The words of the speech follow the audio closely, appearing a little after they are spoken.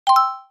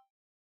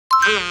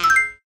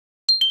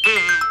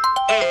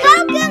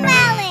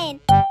CoComelon!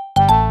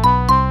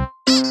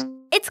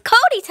 It's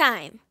Cody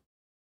time!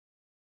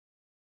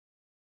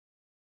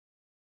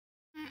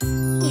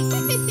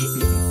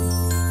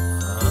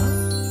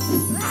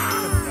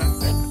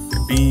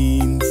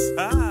 Beans,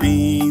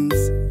 beans,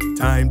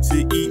 time to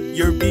eat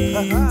your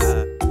beans.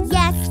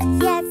 Yes,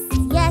 yes,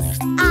 yes,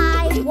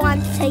 I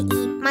want to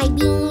eat my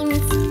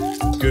beans.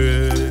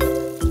 Good,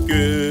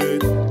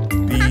 good,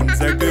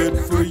 beans are good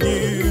for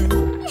you.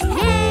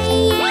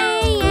 Yay,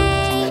 yay,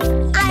 yay,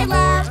 I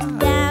love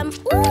them.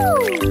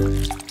 Ooh!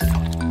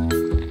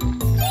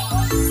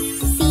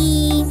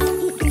 See,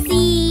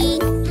 see,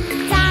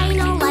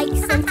 Dino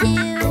likes them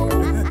too.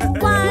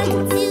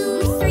 1,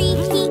 2, 3,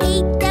 he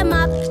ate them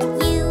up,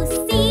 you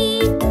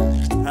see.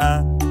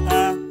 Ha,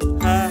 ha,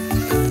 ha,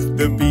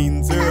 the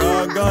beans are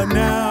all gone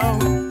now.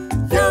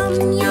 Yum,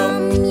 yum,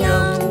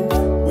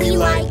 yum, we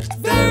like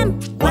them.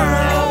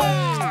 Wow!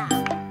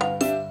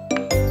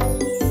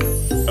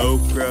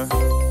 Okra,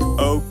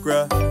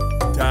 okra,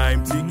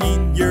 time to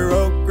eat your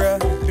okra.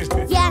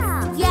 Yes,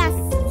 yes,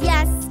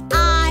 yes,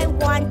 I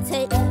want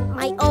to eat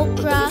my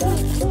okra.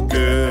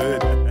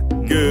 Good,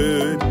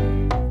 good,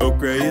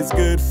 okra is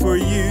good for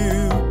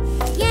you.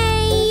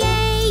 Yay,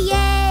 yay,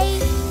 yay,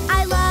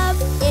 I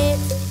love it.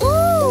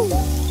 Ooh!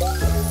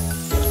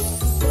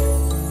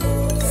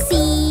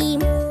 See,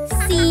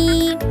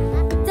 see,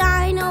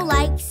 Dino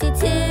likes it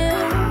too.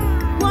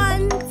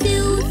 1,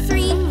 2,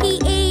 3, he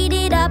ate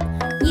it up,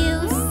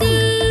 you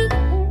see.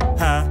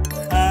 Ha,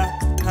 ha,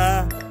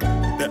 ha,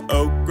 the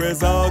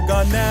okra's all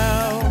gone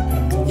now.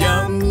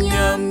 Yum,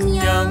 yum,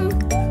 yum,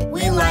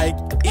 we like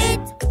it.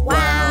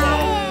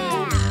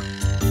 Wow!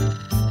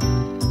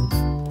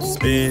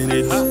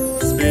 Spinach,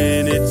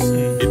 spinach,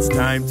 it's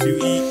time to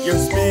eat your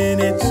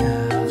spinach.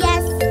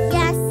 Yes,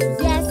 yes,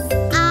 yes,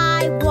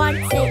 I want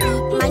to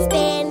eat my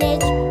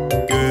spinach.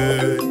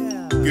 Good,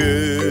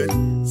 good,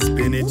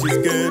 spinach is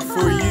good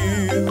for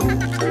you.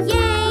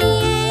 Yay,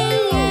 yay,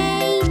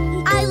 yay,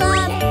 I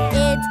love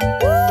it.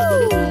 Woo!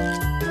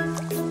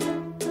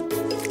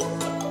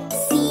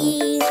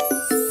 See,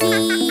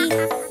 see,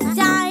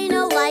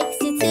 Dino likes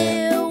it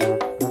too.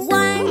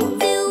 1,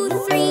 2,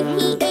 3,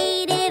 he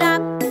ate it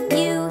up,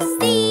 you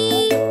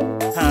see.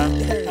 Ha,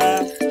 ha,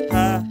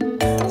 ha,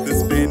 the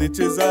spinach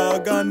is all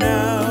gone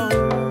now.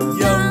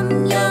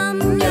 Yum, yum,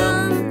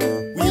 yum,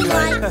 we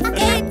like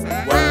it.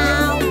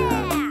 Wow!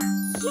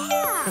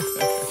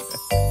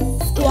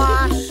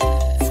 Squash,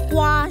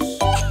 squash,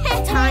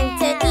 time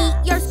to eat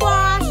your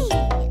squash.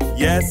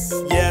 Yes,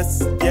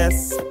 yes,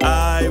 yes,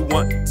 I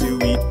want to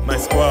eat my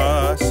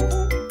squash.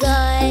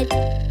 Good,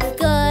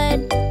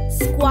 good,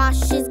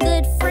 squash is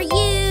good for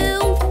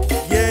you.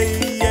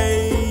 Yay, yay,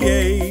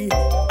 yay,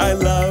 I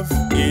love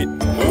it.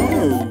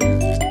 Ooh.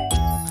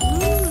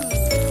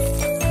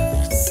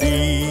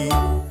 See,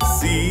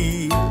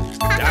 see,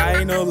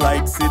 Dino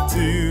likes it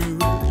too.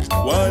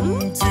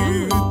 1,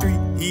 2, 3,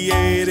 he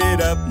ate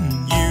it up,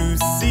 you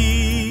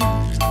see.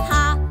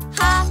 Ha,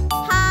 ha,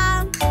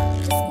 ha,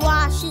 the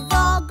squash is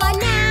all gone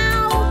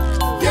now.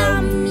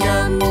 Yum,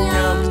 yum,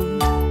 yum,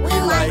 we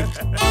like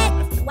it.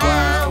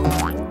 Wow!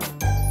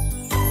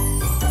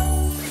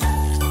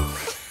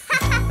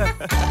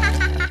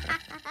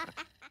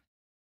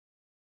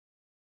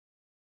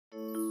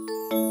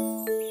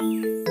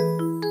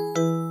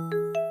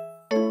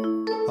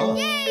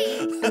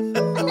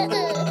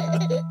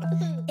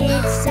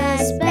 It's a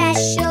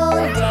special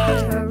day,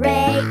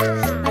 hooray!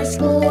 My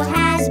school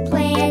has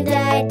planned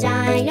a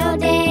Dino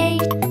Day.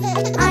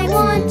 I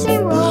want to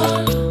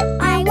roar,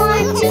 I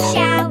want to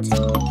shout,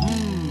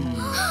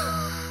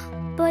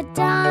 but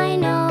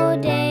Dino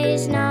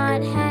Day's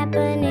not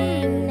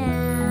happening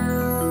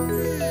now.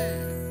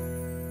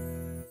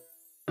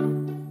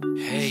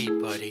 Hey,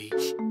 buddy,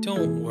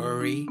 don't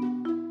worry.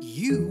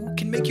 You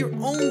can make your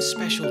own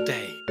special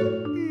day.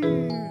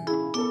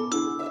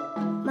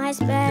 My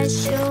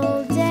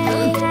special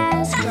day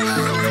has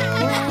gone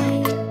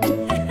away.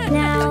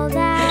 Now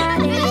that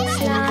it's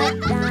not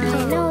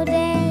Dino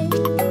Day,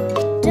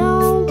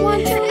 don't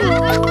want to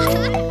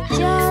roar,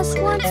 just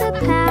want to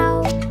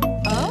pout.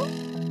 Oh?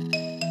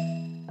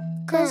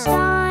 'Cause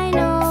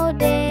Dino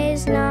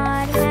Day's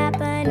not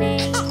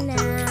happening now.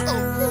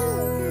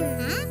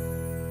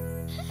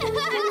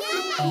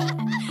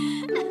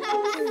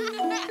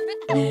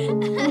 Hey.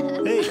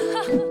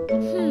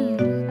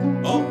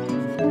 Oh,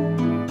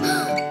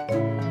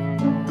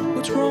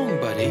 What's wrong,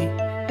 buddy?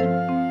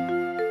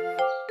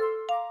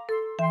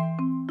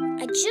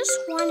 I just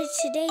wanted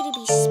today to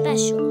be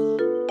special.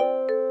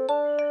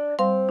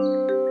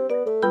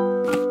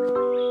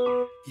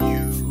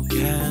 You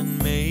can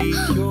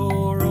make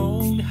your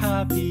own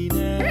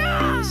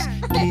happiness.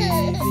 Give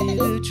it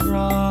a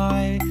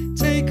try.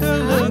 Take a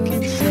look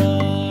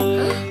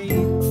inside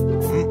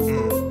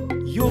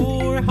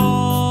your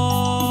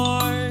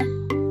heart.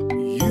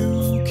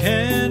 You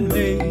can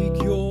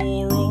make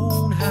your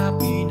own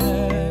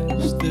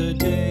happiness. The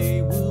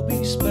day will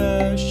be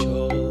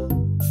special.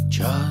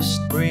 Just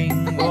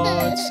bring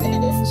what's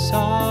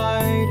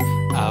inside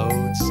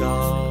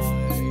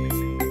outside.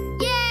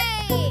 Yay!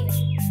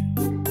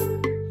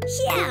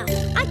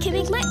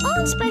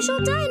 Special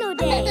Dino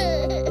Day.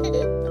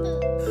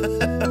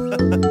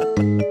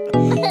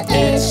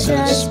 It's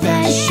a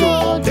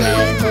special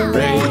day,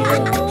 hooray!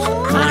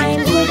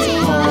 I'm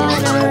putting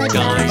on our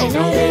Dino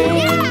Day.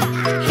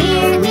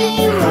 Hear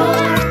me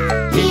roar,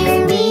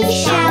 hear me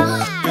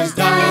shout, 'cause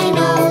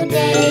Dino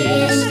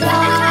Day is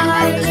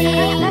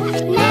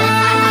starting now.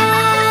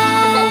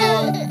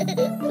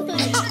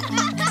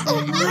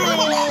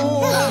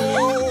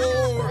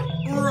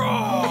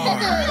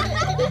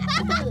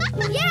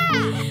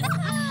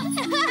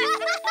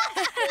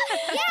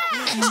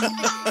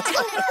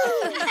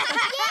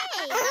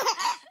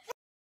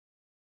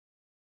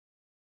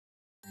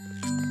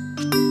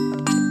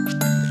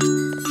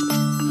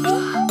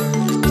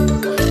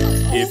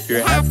 If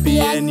you're happy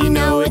and you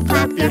know it,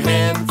 clap your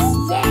hands.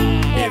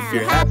 If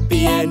you're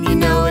happy and you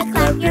know it,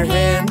 clap your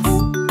hands.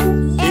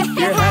 If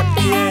you're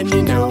happy and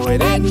you know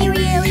it, and you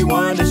really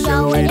want to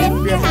show it.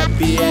 If you're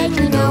happy and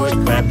you know it,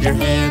 clap your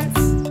hands.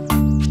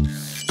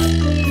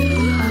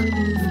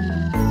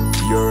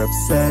 You're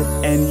upset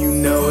and you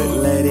know it,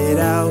 let it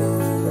out.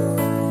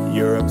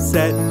 You're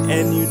upset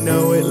and you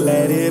know it,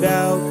 let it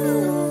out.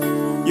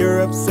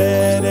 You're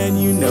upset and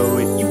you know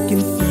it, you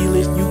can feel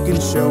it, you can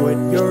show it.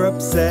 You're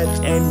upset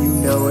and you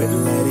know it,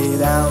 let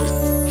it out.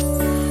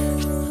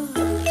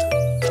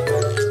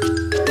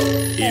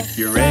 If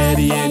you're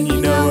ready and you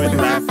know it,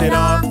 laugh it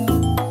off.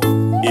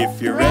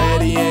 If you're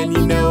ready and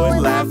you know it,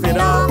 laugh it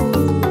off.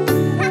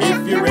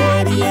 If you're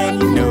ready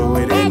and you know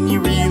it, and you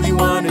really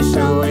want to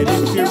show it.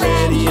 If you're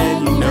ready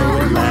and you know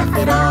it, laugh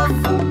it off.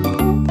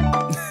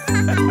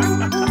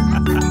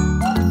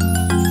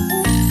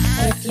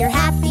 If you're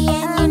happy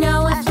and you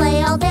know it,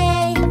 play all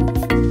day.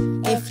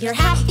 If you're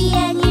happy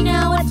and you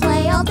know it,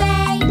 play all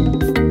day.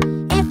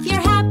 If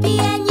you're happy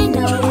and you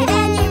know it,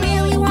 and you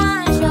really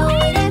want to show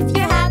it. If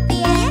you're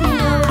happy and you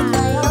know it,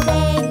 play all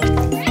day.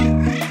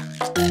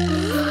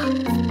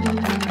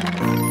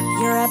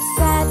 You're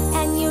upset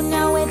and you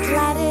know it,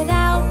 let it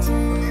out.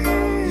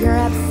 You're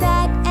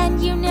upset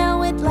and you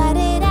know it, let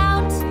it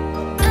out.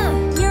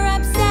 You're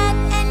upset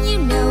and you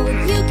know it,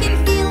 you can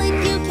feel it,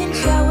 you can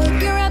show it.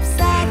 You're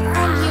upset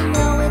and you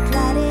know it,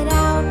 let it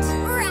out.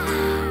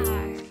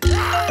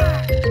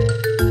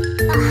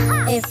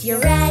 If you're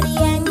ready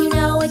and you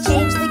know it,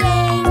 change the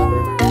game.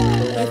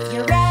 If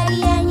you're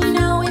ready and you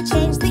know it,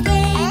 change the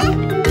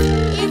game.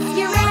 If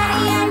you're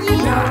ready and you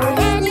know it,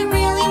 and you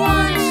really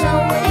want to show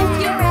it. If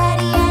you're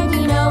ready and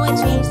you know it,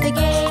 change the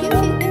game.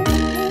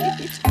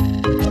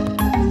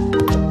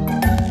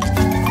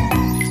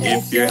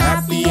 If you're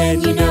happy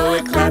and you know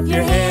it, clap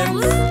your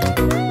hands.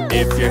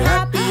 If you're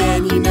happy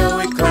and you know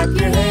it, clap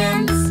your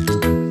hands.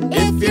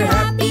 If you're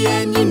happy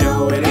and you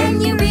know it,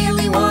 and you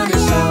really want to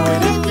show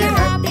it. If you're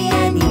happy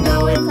and you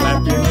know it,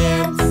 clap your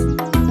hands.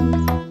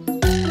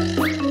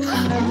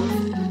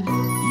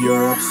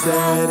 You're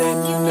upset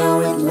and you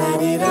know it,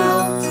 let it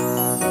out.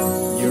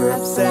 You're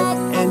upset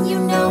and you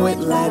know it,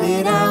 let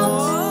it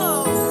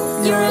out.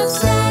 You're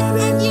upset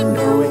and you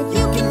know it,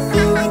 you can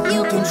feel it,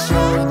 you can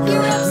show it.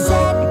 You're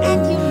upset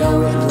and you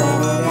know it,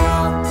 let it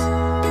out.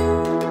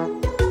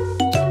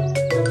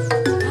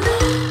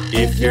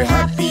 If you're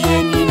happy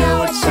and you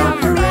know it, shout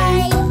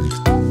hooray.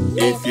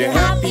 If you're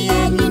happy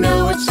and you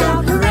know it,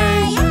 shout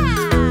hooray.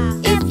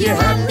 If you're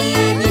happy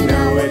and you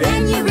know it,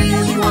 and you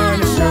really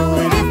want to show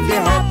it. If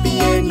you're happy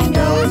and you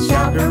know it,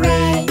 shout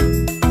hooray.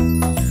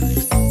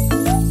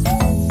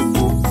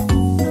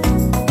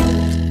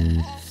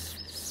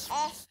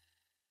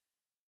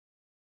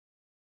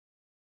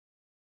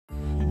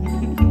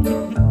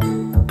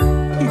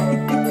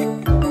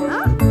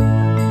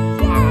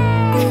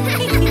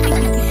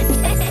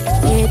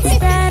 It's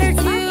better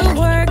to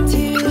work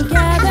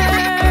together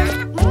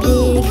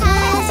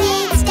because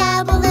it's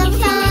double the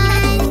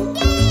fun.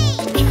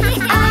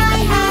 I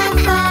have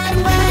fun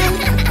when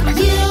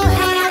you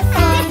have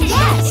fun,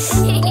 yes.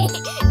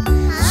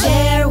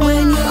 Share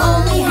when you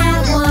only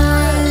have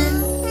one.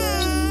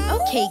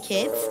 Okay,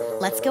 kids,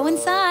 let's go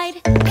inside.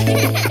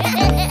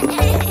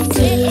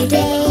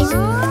 Today's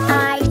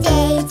our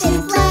day to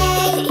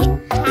play,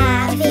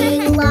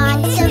 having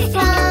lots of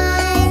fun.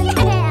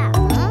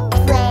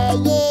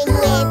 Playing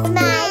with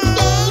my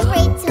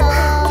favorite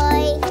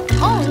toy.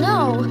 Oh no,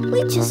 we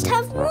just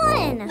have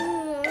one.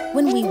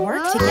 When we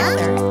work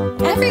together,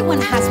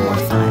 everyone has more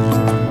fun.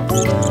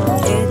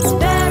 It's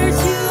better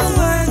to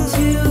work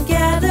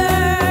together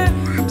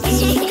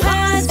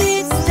because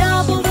it's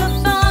double the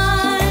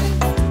fun.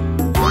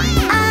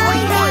 I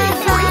have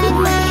fun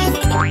when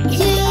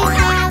you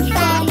have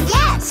fun,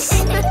 yes.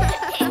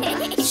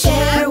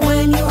 Share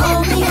when you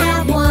only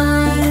have one.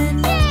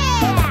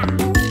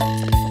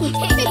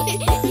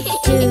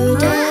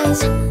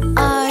 Today's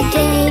our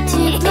day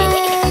to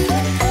play,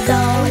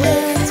 though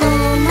it's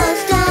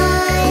almost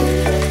done.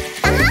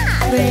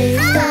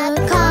 Raise the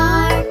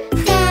car,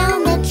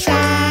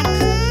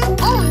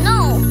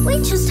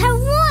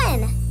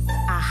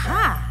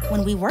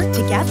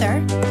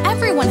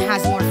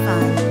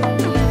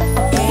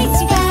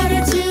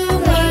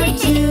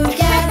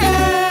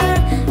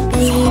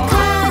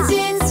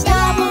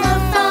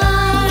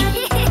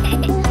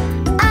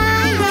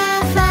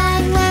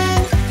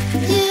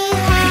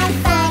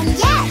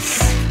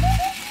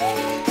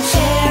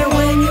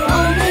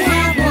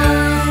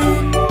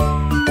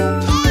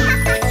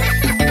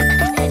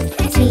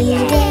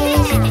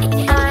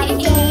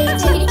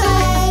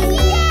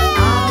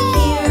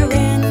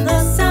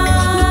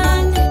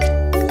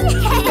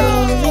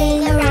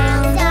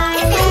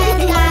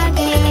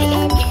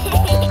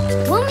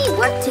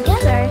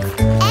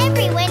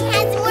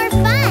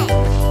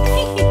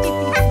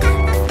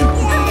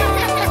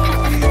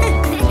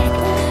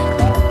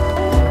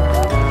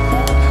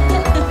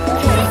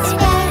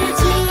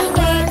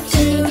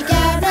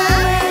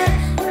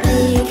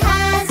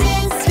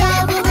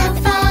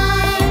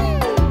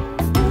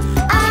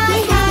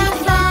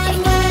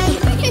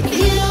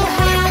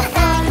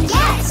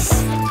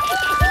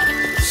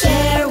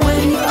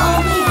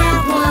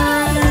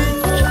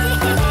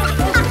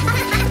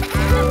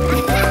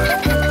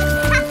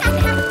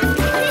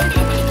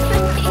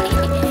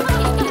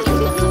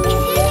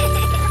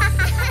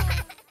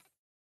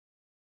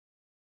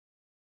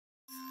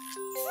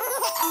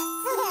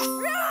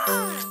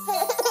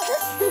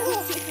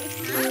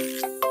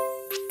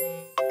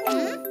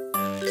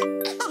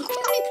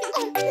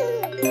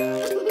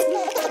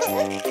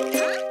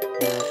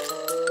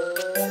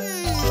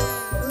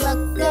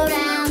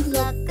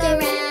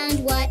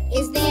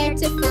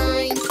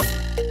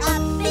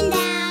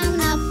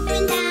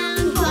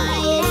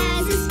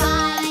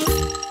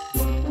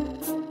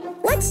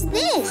 What's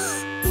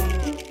this?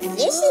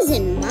 This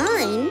isn't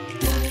mine.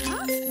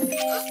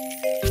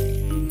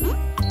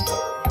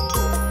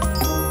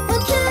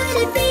 What could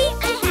it be?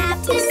 I have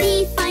to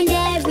see. Find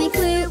every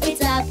clue.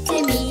 It's up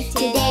to me.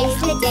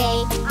 Today's the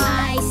day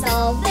I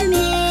solve the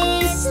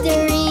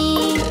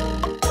mystery.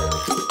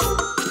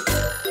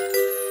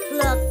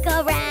 Look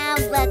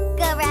around,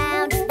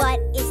 what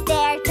is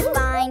there to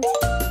find?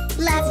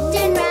 Left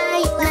and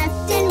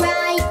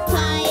right,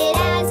 quiet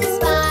as a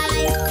spy.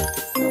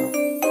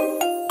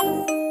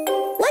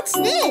 What's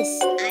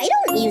this? I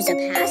don't use a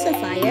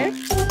pacifier.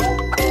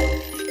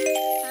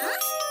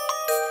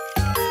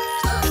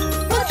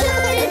 What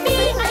could it be?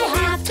 I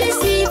have to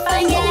see.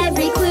 Find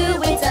every clue.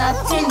 It's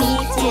up to me.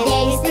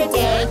 Today's the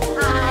day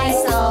I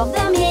solve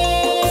the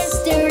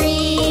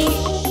mystery.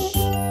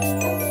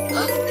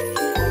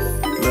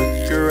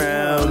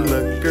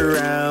 Look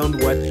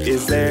around, what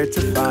is there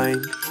to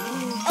find?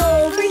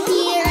 Over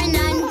here and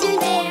under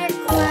there,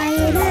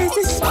 quiet as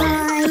a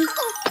spy.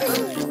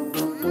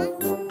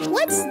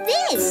 What's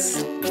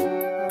this?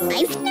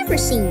 I've never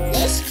seen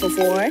this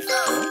before.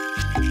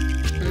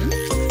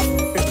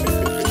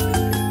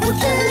 What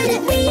could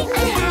it be?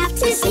 I have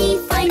to see.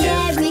 Find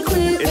every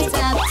clue. It's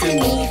up to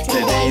me.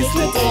 Today's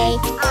the day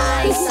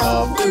I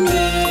solve the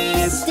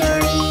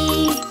mystery.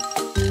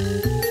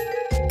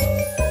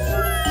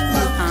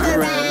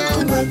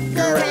 Look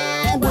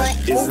around, what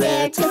is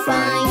there to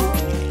find?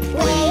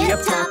 Way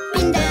up top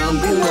and down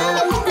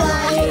below,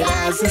 quiet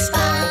as a spy.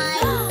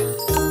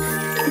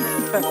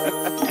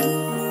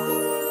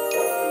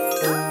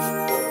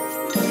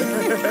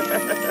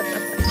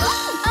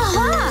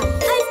 Aha!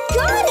 I've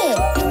got it!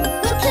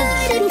 What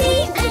could it be?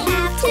 I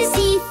have to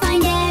see.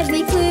 Find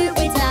every clue.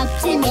 It's up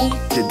to me.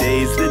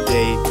 Today's the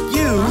day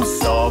you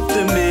solve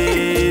the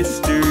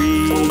mystery.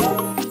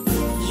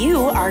 You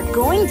are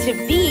going to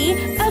be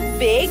a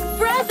big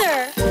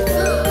brother.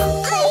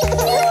 I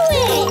knew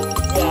it!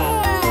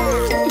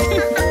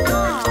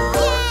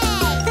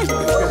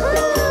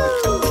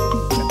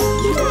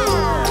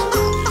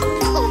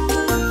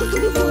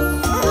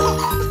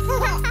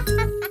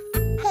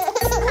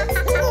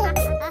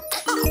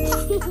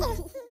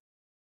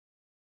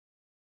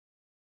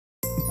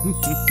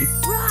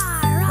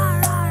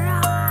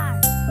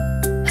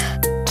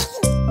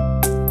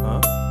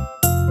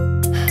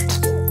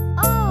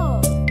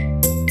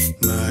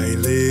 My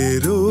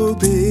little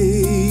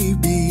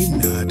baby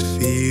not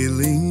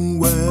feeling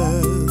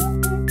well.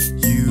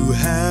 You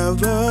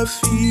have a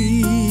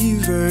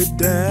fever,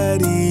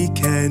 Daddy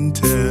can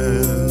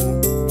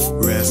tell.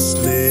 Rest,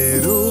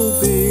 little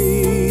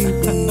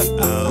baby,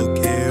 I'll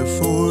care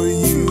for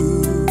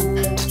you.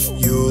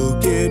 You'll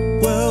get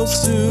well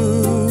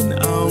soon,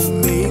 I'll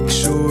make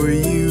sure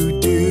you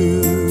do.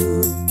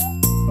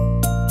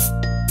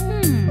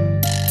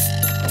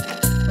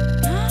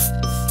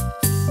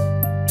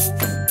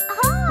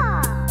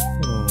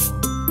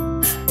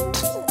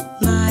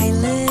 My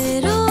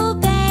little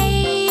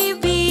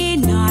baby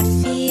not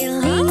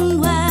feeling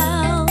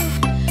well.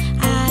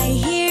 I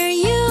hear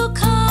you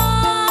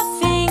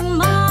coughing,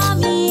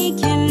 Mommy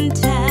can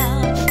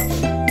tell.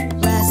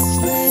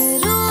 Rest,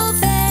 little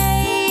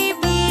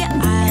baby,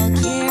 I'll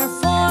care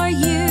for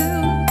you.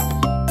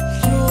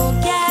 You'll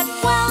get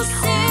well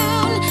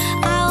soon,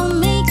 I'll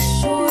make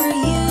sure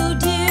you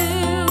do.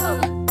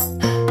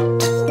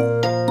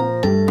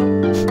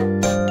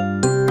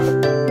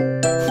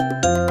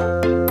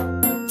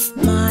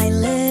 My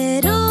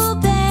little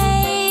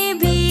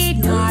baby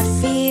not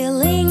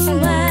feeling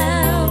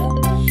well.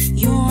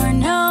 Your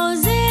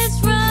nose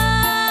is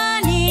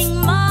running,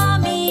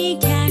 Mommy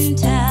can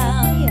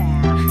tell.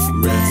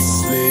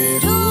 Rest,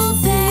 little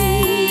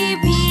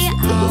baby,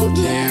 I'll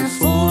care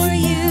for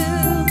you.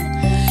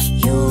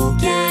 You'll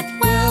get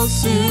well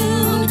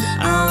soon,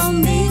 I'll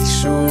make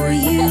sure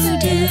you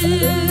do.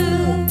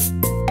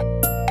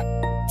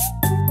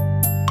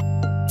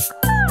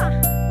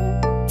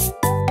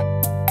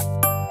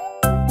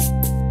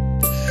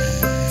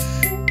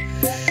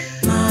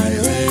 My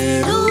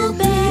little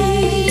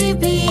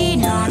baby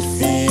not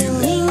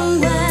feeling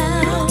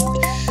well.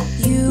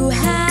 You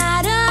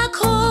had a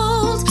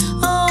cold,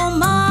 oh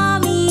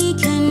Mommy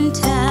can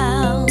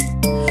tell.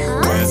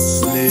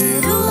 Rest,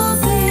 little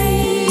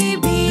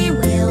baby,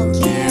 we'll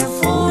care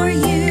for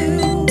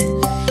you.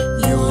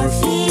 You're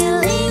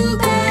feeling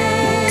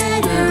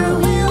better,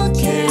 we'll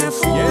care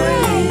for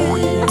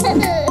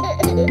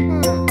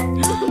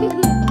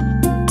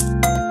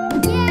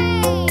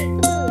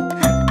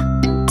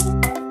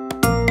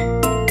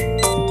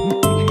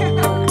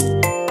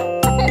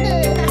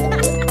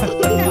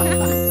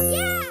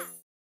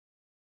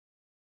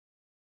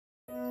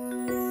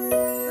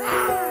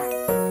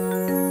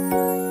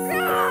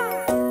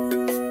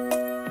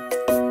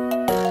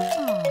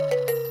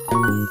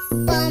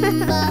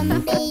Bum,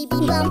 baby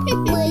bum,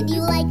 would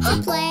you like to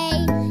play?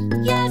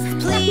 Yes,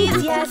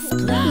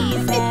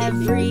 please,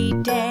 every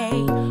day.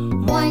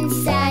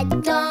 Once at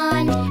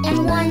dawn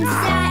and once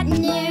at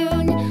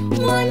noon,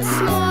 once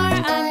more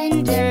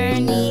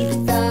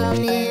underneath the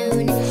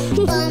moon.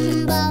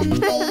 Bum, bum,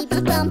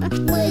 baby bum,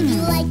 would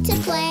you like to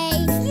play?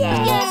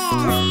 Yes,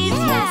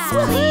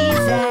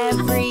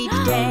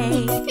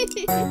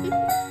 Bum,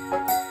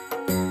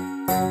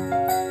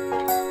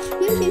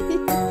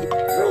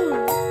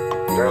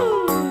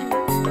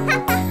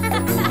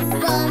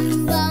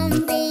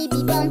 bum,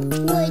 baby bump,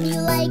 would you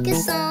like a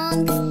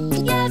song?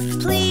 Yes,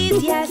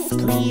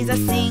 please, a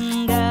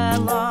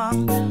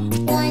sing-along.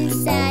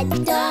 Once at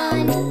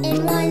dawn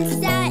and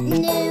once at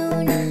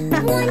noon,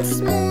 once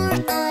more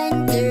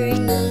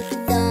underneath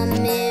the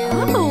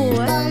moon. Oh.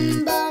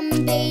 Bum,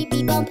 bum,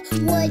 baby bump,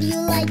 would you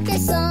like a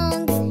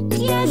song?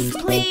 Yes,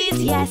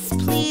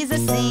 please, a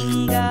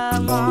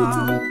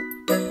sing-along.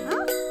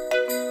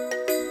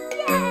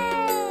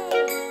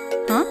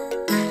 Huh?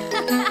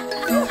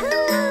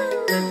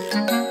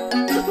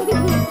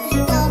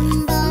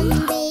 Bum, bum,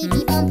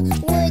 baby bump,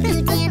 would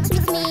you dance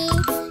with me?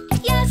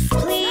 Yes,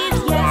 please,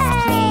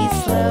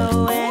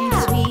 slow and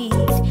sweet.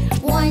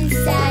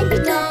 Once at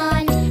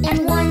dawn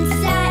and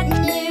once at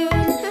noon,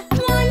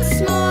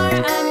 once more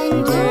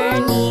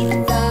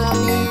underneath the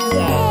moon.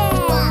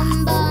 Bum,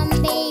 bum,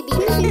 baby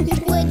bump,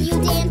 would you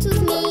dance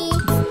with me?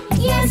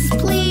 Yes,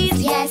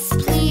 please,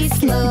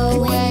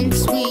 slow and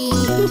sweet.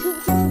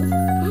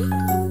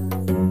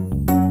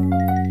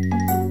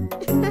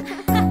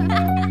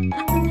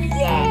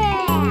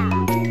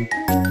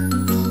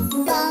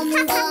 Bum,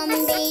 bum,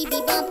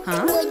 baby bump,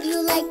 Huh? would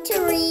you like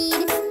to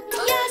read?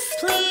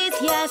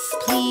 Yes,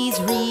 please,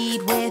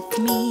 read with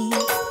me.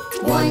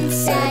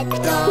 Once at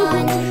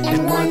dawn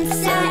and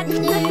once at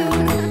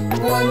noon,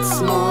 once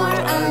more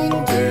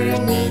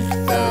underneath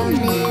the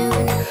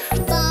moon.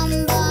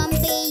 Bum, bum,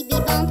 baby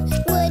bump,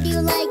 would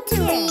you like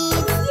to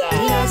read?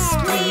 Yes,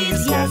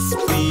 please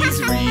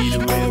read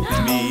with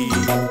me.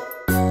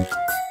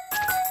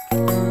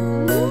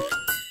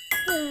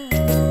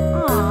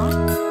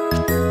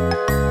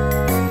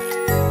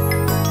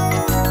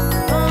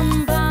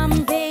 Bum,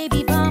 bum,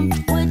 baby bump,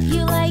 would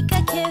you like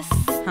a kiss?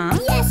 Huh?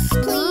 Yes,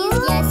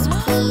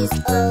 please,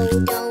 oh,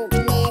 don't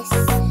miss.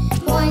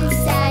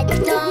 Once at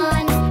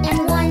dawn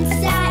and once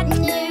at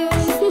noon,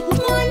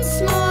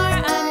 once more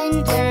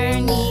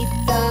underneath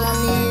the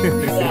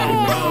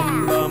moon.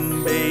 Bum,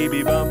 bum,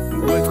 baby bump,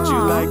 would you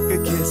like a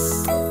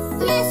kiss?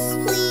 Yes,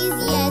 please,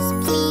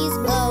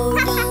 oh,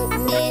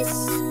 don't miss.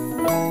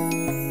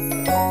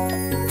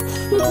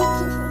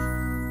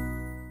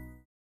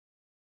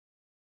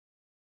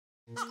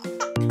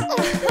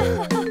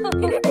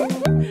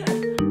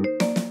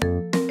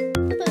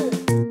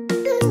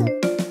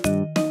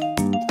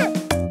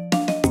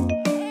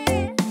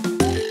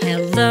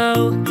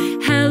 Hello,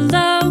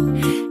 hello,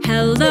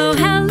 hello,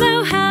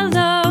 hello,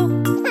 hello.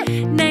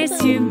 Nice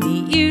to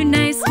meet you,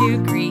 nice to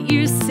greet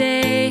you.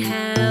 Say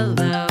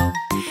hello.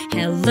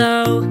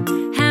 Hello,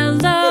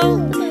 hello,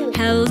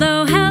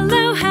 hello,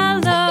 hello,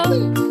 hello.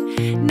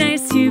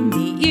 Nice to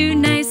meet you,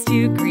 nice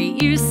to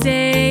greet you.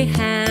 Say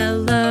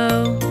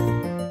hello.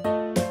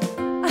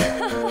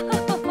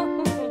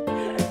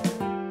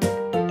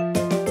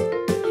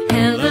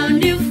 Hello,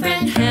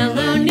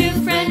 new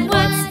friend,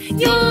 what's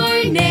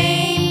your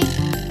name?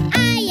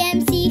 I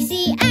am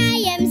Cece,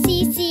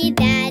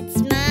 that's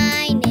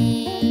my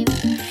name.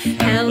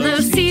 Hello,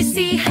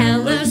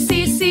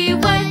 Cece,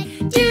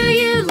 what do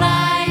you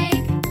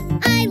like?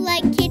 I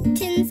like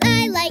kittens,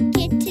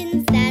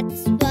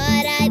 that's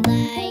what I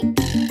like.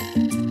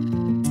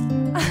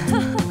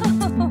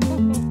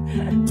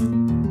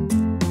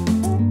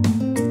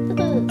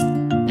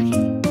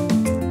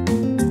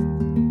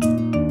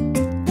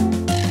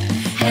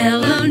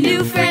 Hello,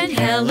 new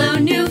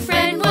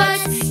friend,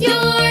 what's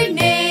your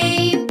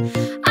name?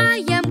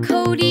 I am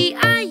Cody,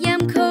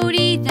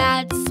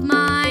 that's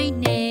my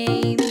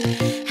name.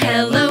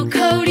 Hello,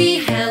 Cody,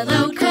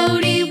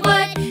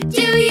 what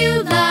do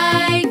you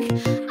like?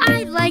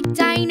 I like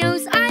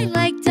dinos,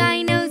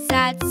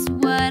 that's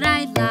what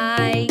I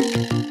like.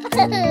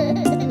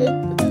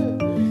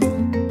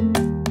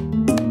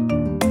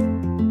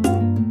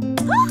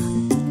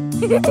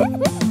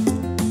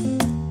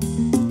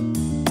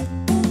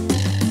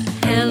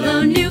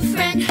 Hello,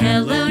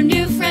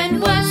 new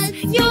friend, what's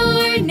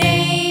your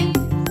name?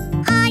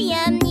 I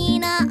am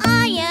Nina,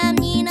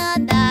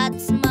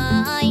 that's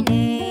my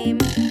name.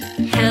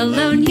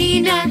 Hello,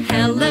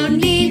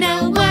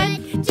 Nina, what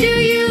do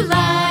you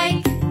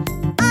like?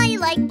 I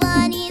like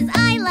bunnies,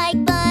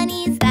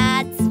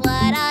 that's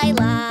what I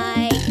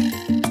like.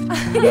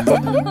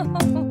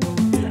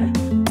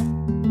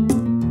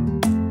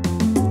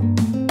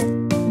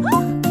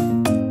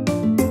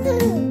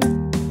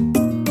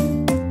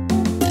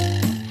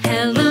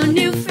 Hello,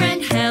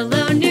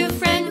 new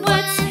friend,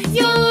 what's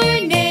your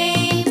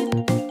name?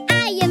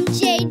 I am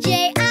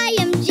JJ,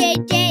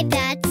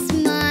 that's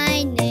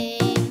my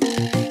name.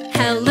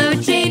 Hello,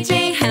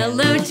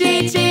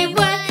 JJ,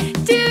 what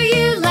do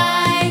you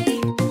like?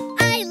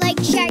 I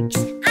like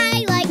sharks,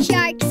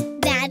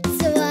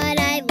 that's what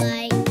I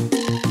like.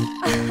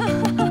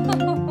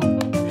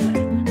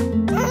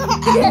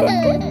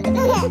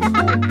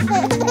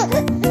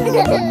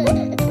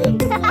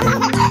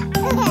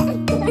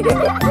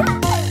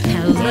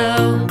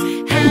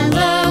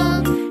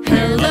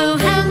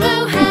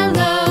 Hello,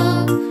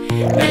 hello.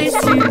 Nice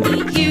to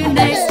meet you,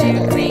 nice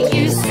to greet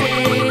you.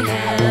 Say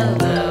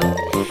hello.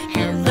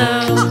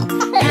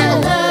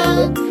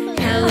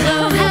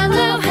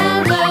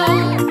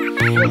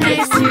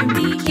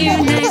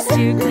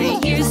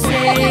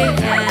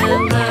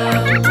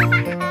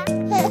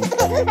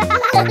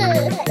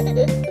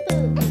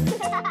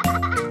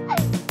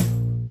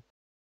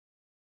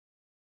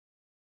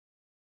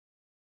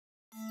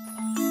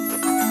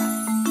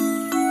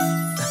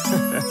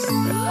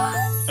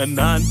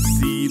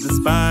 Anansi the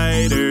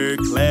spider,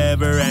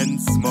 clever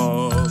and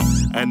small.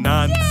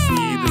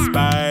 Anansi the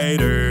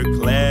spider,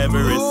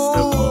 cleverest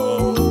of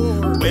all.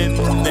 When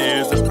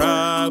there's a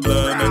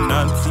problem,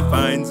 Anansi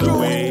finds a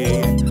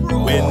way.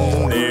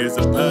 When there's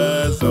a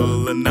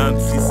puzzle,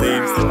 Anansi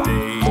saves the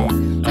day.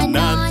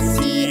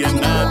 Anansi,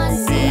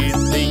 Anansi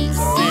thinks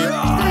it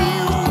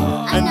through.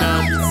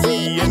 Anansi,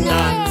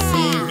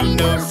 Anansi, he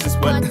knows just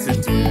what to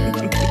do.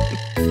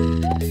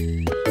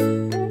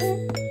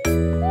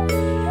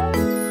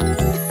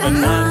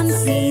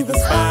 Anansi the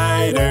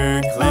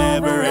spider,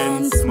 clever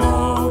and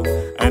small.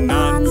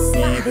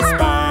 Anansi the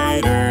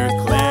spider,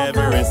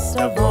 cleverest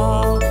of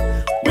all.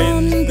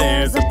 When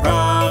there's a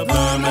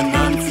problem,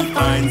 Anansi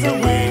finds a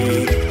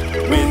way.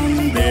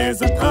 When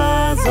there's a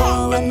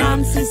puzzle,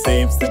 Anansi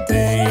saves the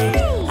day.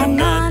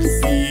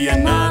 Anansi,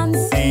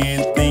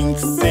 Anansi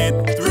thinks it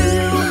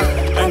through.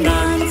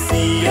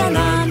 Anansi,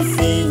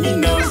 Anansi, he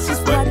knows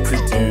just what to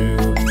do.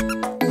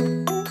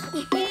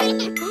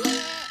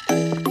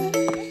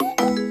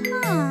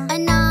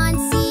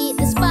 Anansi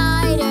the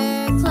spider,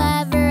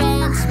 clever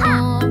and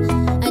small.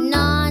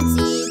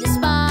 Anansi the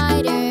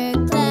spider,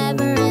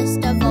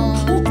 cleverest of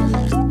all.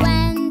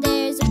 When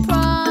there's a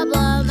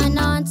problem,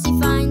 Anansi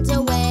finds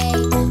a way.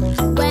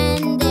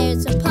 When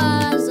there's a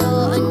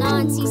puzzle,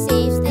 Anansi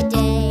saves the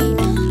day.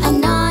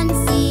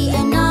 Anansi,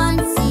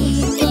 Anansi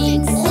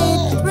thinks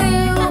it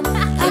through.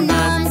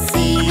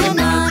 Anansi,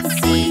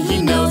 Anansi, he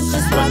knows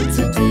just what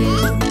to do.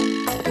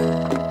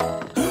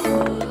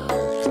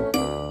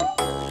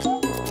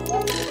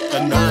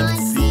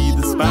 Anansi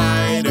the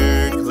spider,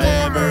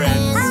 clever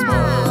and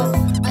small.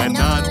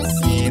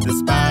 Anansi the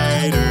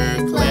spider,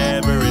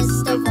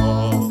 cleverest of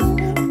all.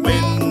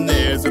 When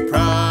there's a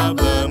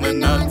problem,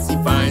 Anansi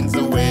finds a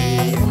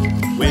way.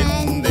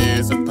 When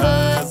there's a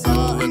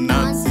puzzle,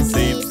 Anansi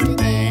saves the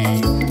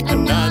day.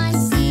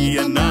 Anansi,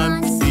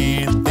 Anansi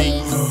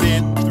thinks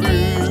it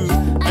through.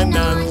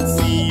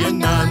 Anansi,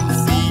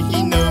 Anansi, he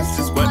knows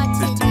just what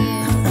to do.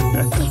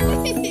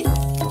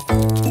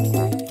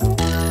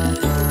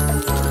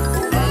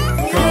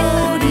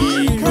 Cody,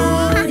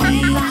 Cody,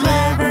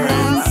 clever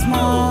and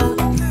small.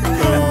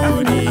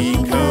 Cody,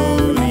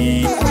 Cody,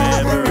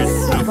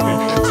 cleverest of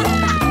all.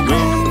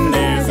 When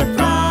there's a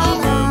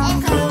problem,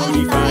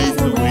 Cody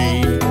finds a way.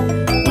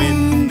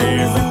 When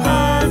there's a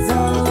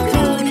puzzle,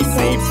 Cody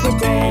saves the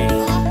day.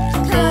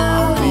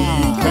 Cody,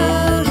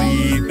 Cody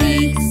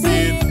thinks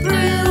it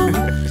through.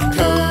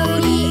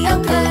 Cody, oh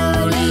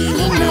Cody,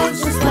 he knows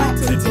just what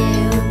to do.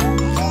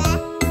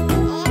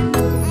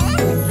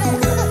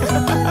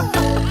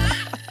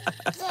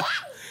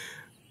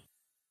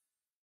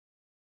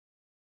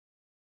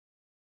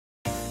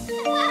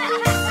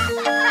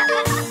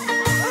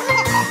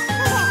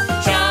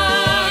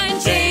 John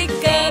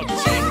Jacob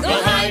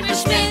Jingleheimer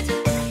Schmidt.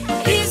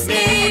 His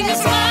name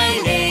is my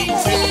name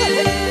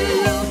too.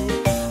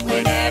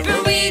 Whenever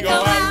we go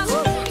out,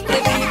 the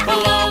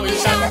people always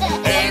shout,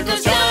 "There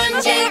goes John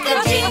Jacob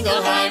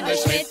Jingleheimer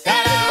Schmidt."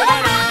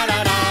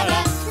 Da-da-da-da-da-da.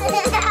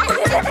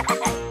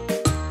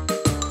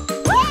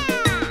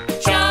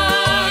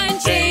 John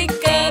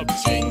Jacob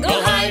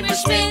Jingleheimer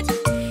Schmidt.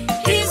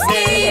 His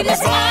name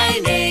is my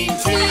name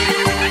too.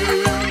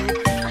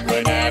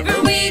 Whenever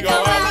we go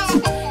out,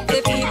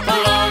 the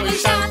people always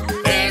shout,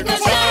 "There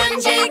goes John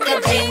Jacob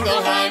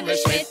Jingleheimer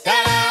Schmidt."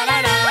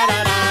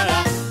 Da-da-da-da-da-da.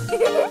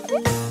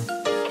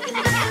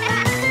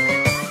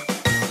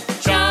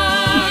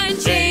 John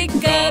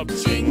Jacob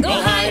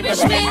Jingleheimer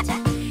Schmidt.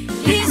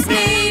 His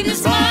name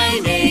is my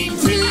name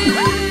too.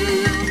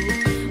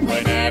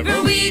 Whenever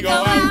we go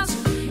out,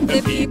 the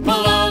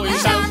people always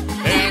shout,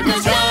 "There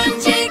goes John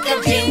Jacob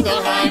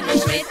Jingleheimer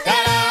Schmidt."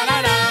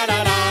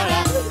 Da-da-da-da-da-da.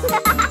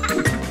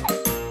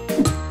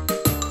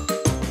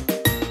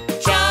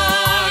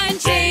 John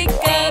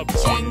Jacob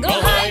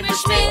Jingleheimer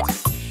Schmidt.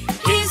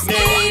 His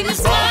name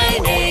is my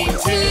name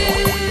too.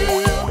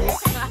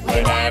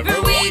 Whenever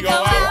we go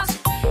out,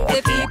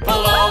 the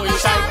people always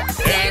shout,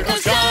 "There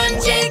goes John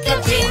Jacob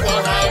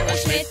Jingleheimer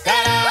Schmidt."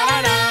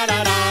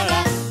 Da-da-da-da-da-da.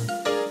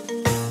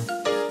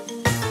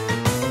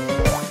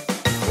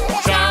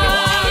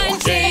 John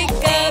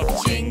Jacob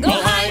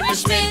Jingleheimer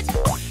Schmidt.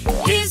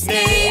 His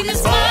name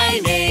is my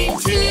name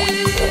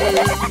too.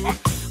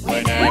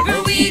 Whenever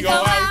we go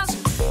out,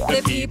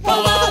 the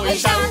people always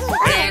shout,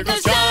 "There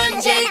goes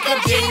John Jacob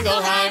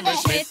Jingleheimer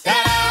Schmidt."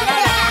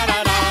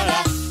 Da-da-da-da-da-da.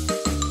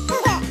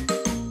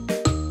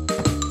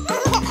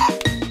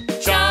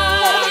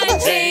 John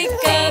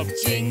Jacob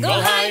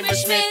Jingleheimer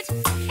Schmidt.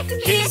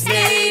 His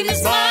name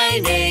is my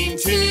name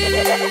too.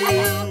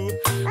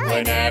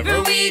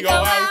 Whenever we go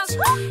out,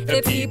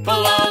 the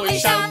people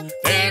always shout,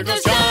 "There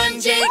goes John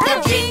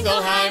Jacob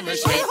Jingleheimer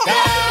Schmidt."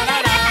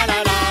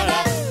 Da-da-da-da-da-da.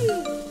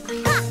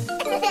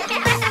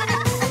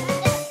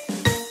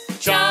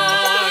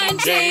 John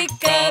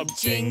Jacob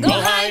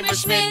Jingleheimer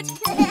Schmidt.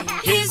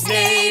 His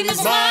name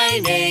is my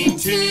name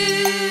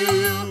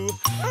too.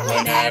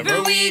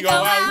 Whenever we go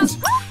out,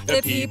 the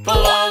people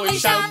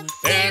always shout,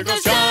 there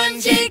goes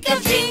John Jacob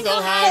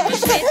Jingleheimer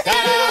Schmidt.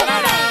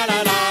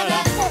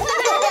 Da-da-da-da-da-da.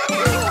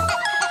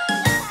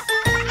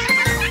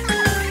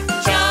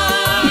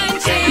 John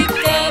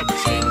Jacob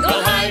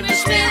Jingleheimer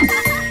Schmidt,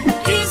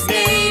 his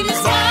name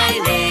is my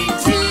name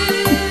too.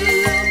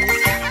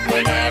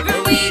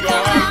 Whenever we go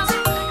out,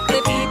 the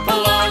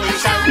people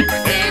always shout,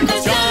 there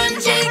goes John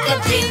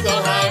Jacob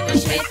Jingleheimer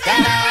Schmidt.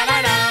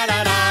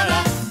 Da-da-da-da-da-da.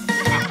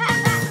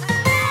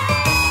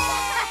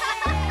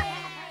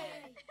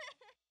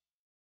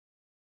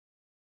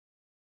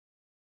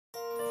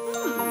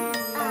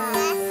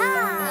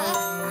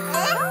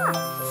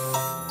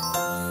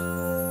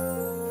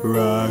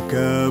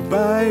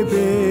 Rock-a-bye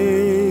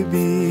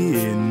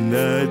baby in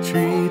the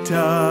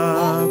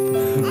treetop.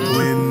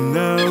 When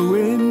the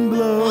wind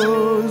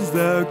blows,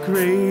 the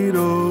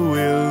cradle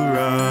will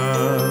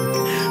rock.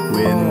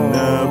 When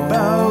the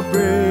bough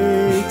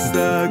breaks,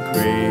 the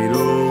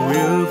cradle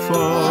will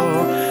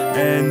fall,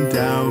 and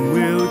down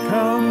will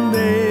come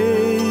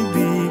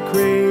baby,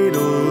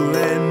 cradle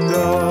and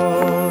all.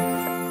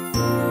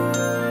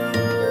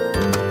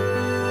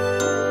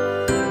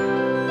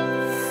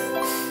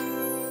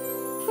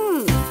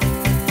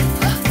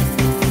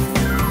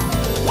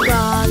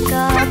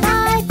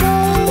 Rock-a-bye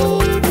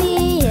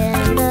baby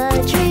in the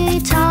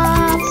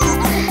treetops.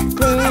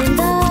 When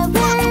the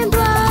wind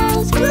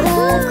blows, the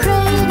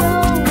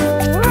cradle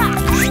will rock.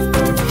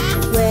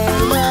 When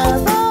the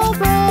bow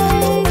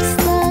breaks,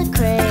 the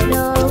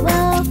cradle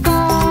will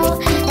fall,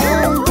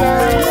 and down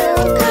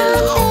will come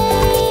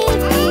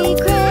baby,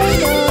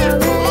 cradle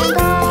and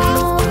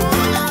all.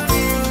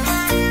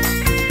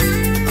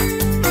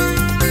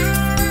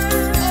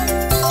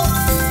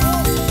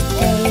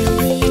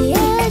 Baby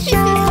is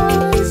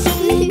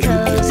rosy,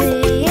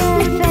 cozy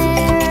and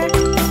fair.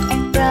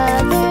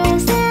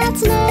 Brothers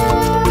dance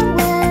near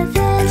with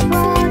his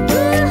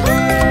flocking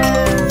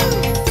hair.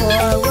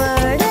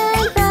 Forward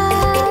and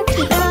back,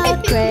 the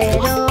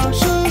cradle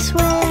she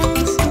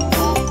swings.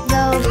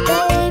 Though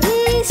baby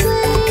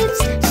sleeps,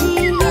 she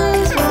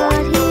hears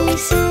what he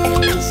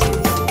sings.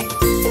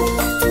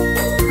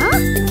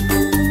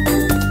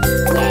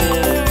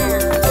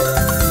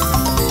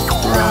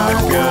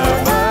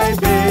 Rock-a-bye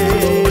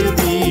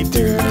baby,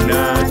 do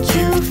not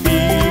you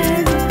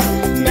fear.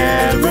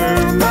 Never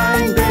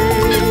mind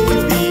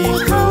baby,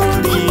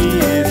 Cody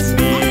is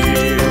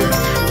near.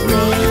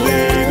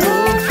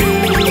 Little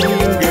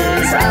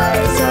fingers,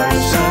 eyes are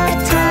shut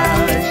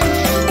tight.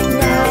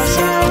 Now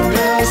sound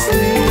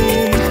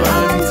asleep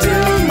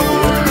until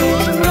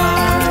morning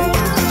light.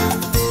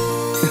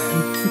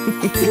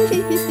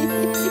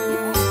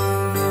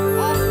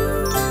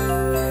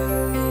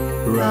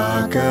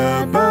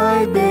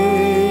 Rock-a-bye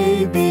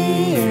baby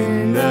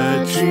in the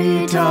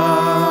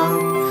treetop.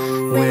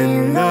 When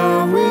the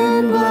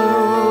wind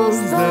blows,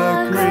 the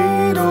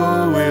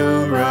cradle will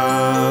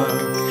rock.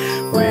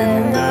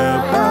 When the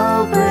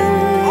bough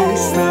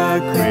breaks, the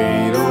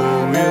cradle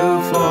will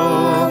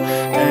fall,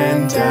 and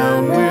down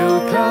will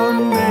come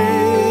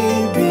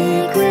baby,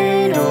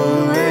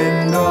 cradle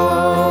and all.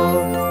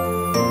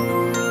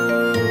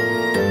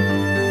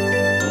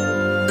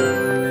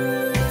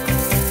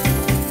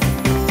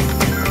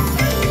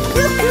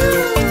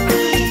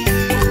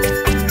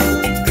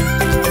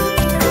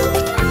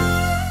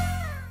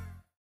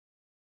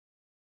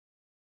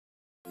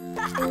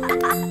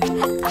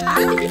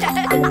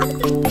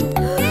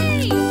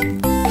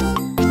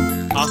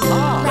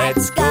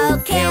 Let's go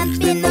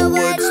camp in the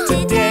woods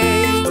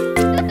today.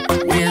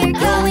 We're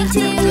going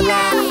to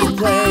laugh and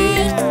play.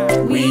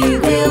 We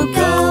will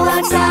go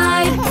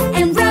outside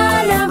and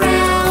run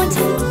around.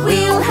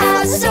 We'll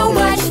have so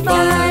much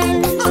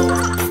fun.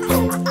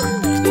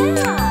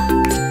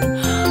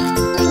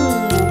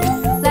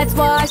 Let's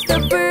watch the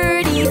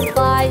birdies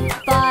fly,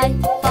 fly,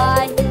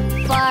 fly,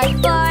 fly,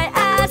 fly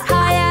as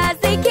high as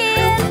they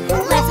can.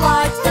 Let's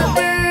watch the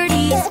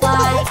birdies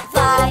fly,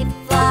 fly,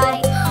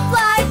 fly,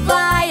 fly,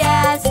 fly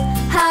as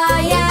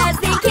high as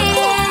they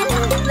can.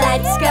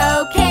 Let's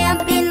go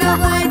camp in the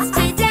woods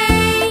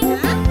today.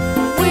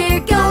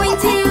 We're going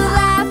to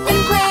laugh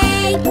and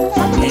play.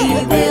 We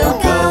will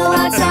go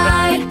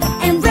outside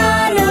and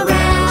run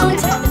around.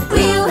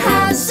 We'll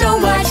have so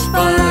much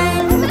fun.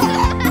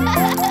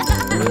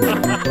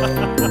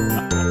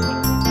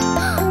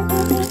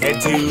 Head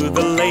to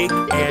the lake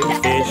and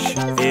fish,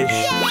 fish,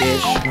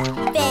 fish.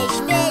 Fish,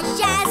 fish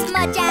as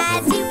much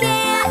as you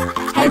can.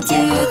 Head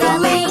to the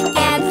lake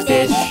and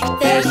fish,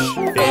 fish,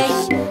 fish,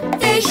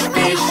 fish,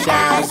 fish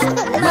as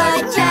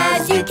much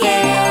as you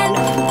can.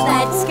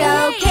 Let's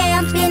go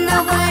camp in the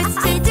woods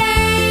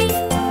today.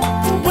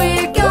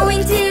 We're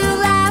going to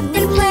laugh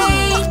and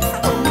play.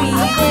 We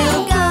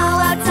will go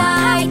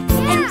outside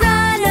and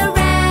run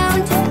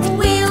around.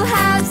 We'll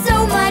have so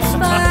much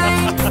fun.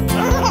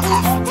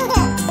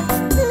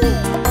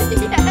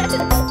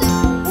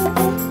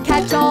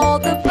 Catch all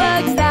the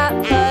bugs that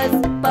buzz,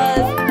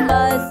 buzz,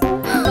 buzz,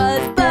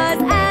 buzz, buzz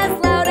as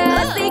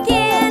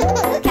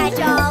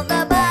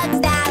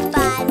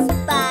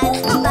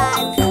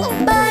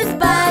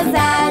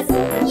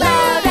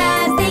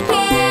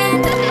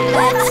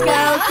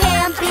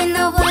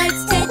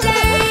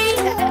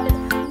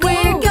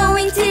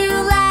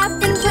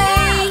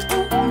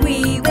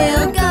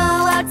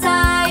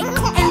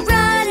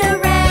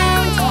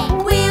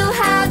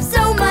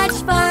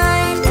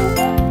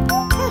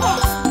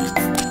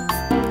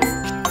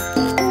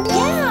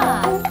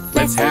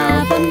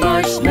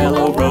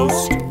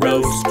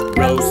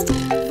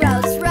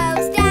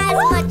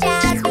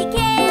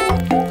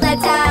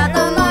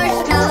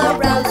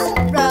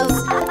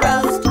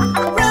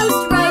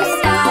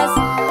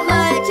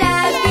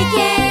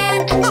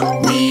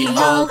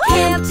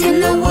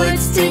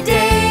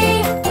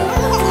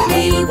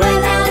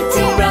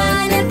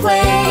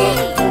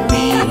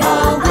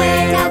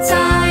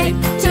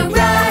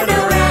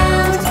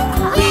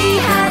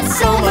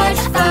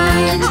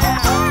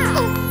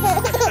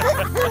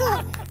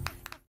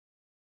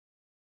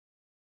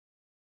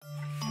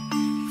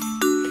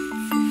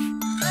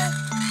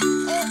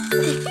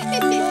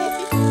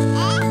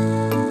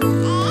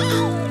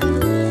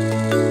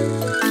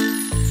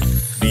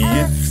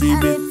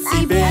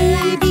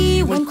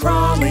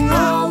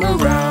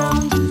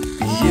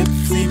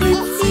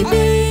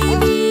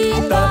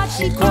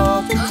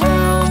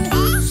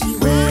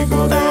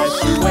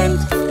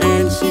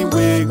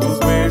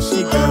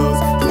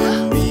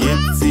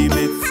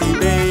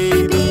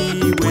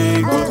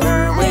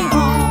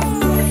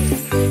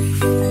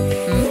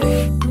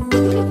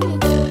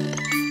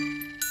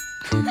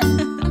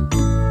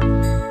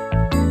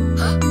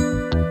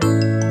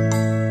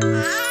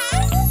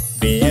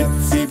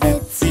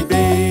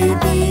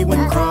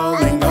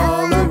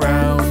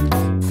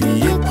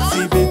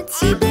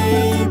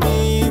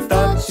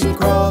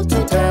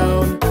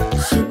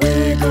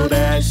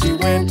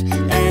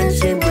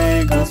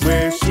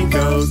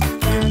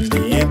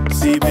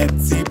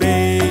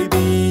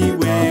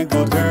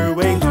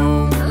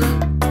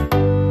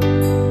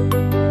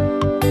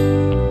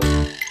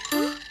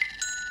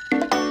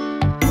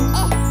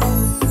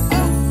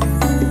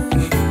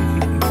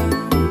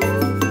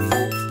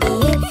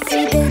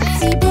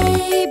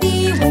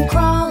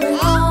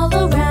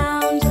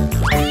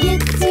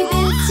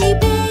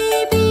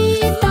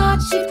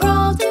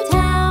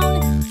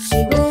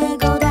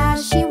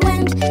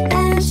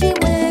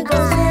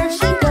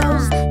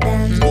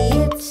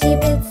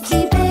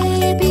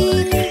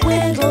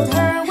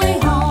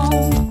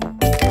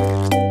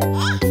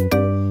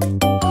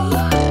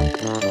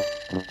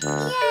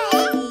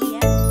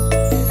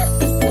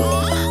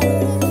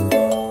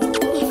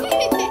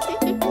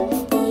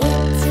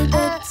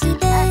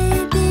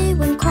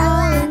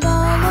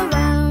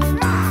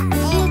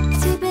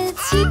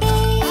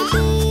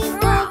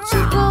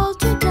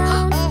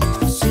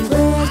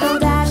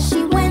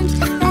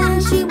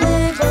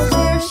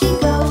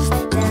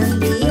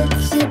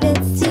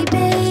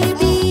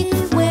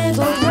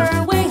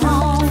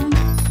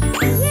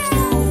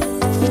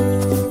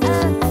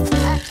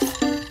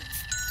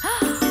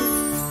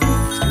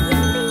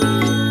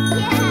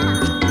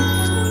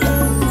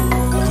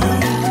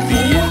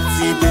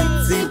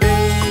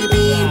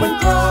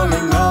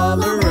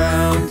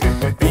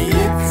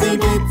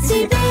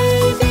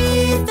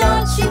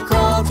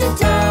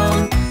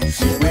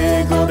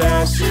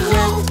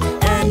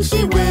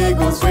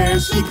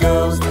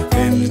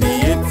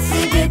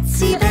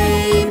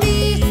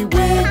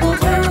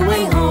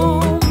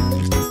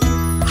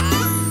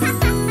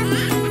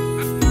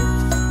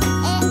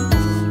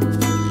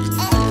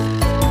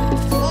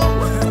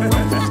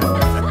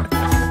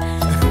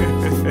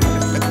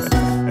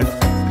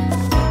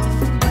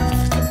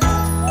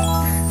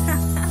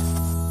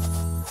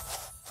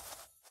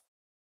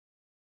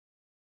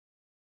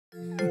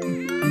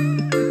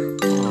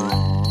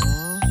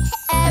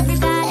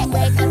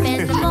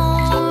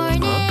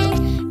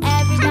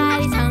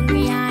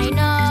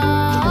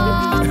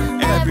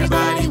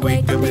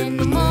wake up in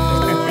the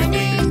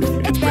morning.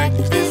 It's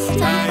breakfast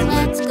time,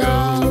 let's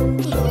go.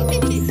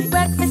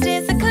 Breakfast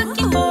is a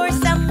cooking for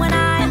someone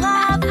I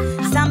love.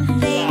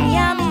 Something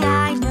yummy,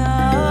 I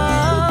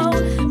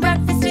know.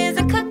 Breakfast is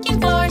a cooking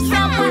for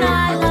someone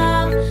I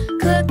love.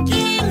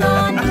 Cooking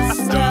on the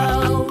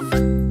stove.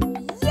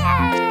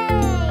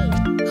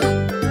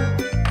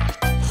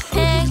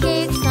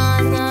 Pancakes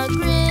on the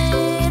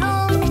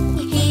griddle,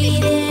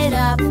 heat it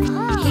up.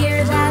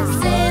 Hear that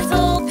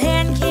sizzle,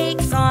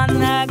 pancakes on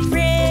the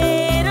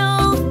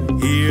griddle.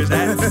 Hear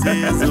that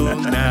sizzle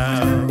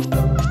now.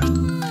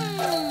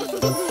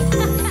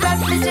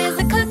 Breakfast is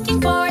a cooking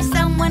for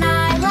someone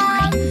I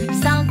love.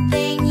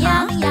 Something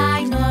yummy,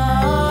 I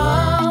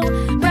know.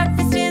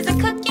 Breakfast is a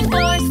cooking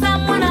for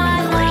someone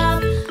I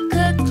love.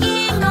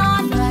 Cooking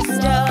on the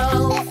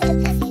stove.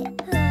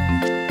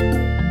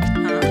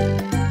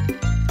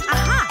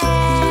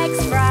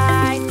 Eggs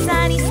fried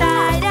sunny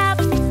side up,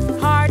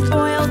 hard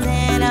boiled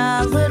in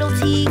a little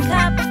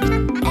teacup.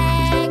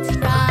 Eggs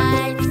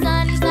fried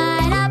sunny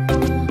side up.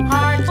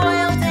 Hard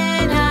boiled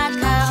in a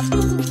cup.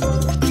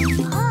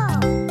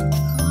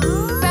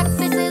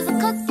 Breakfast is a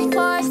cooking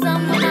for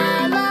someone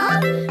I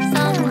love.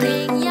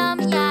 Something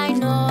yummy, I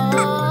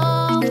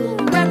know.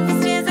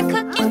 Breakfast is a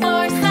cooking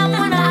for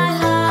someone I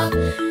love.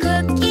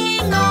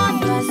 Cooking on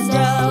the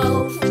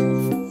stove.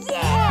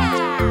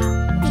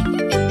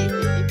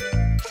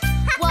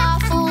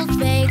 Waffles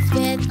baked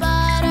with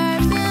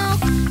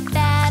buttermilk,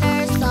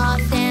 batter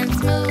soft and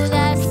smooth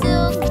as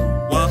silk.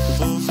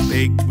 Waffles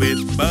baked with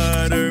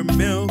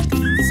buttermilk,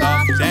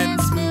 soft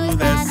and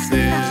smooth as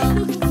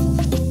silk.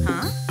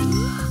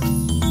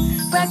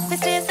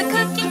 Breakfast is a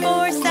cooking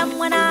for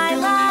someone I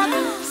love.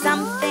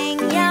 Something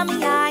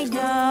yummy, I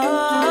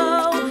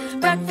know.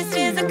 Breakfast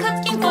is a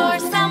cooking for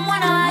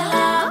someone I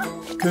love.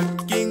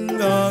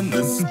 Cooking on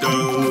the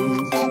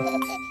stove.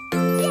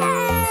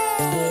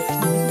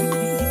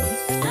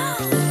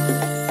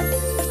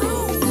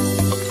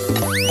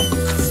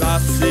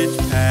 Sausage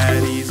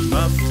patties,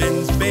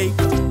 muffins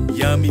baked,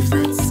 yummy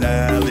fruit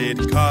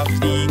salad,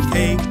 coffee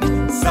cake.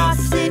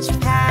 Sausage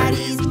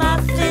patties,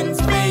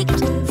 muffins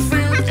baked,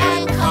 fruit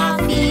and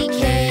coffee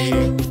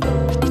cake.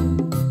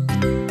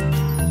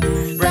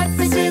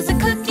 Breakfast is a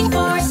cooking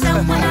for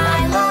someone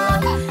I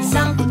love.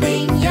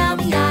 Something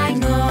yummy, I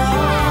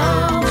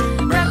know.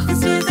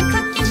 Breakfast is a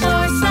cooking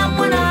for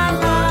someone I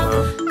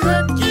love.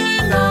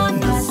 Cooking on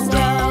the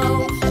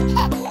stove.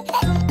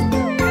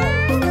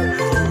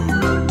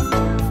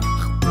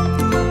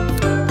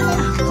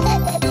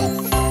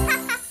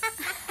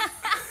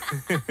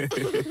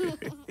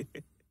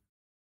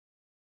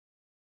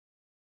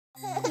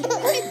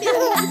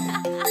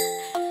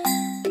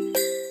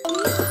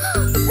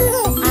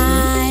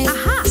 I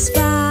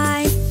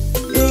spy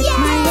with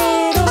my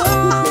little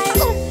eye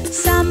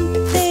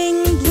something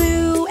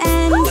blue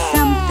and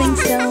something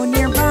so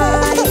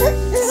nearby.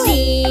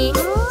 See,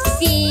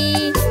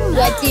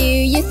 what do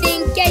you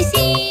think I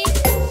see?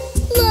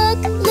 Look,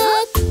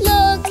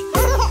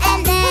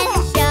 and then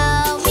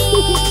show me.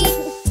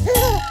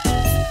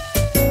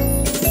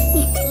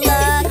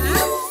 Look,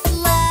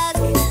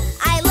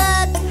 I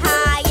look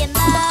high and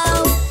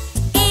low.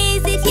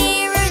 Is it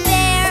here or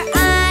there? I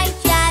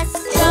just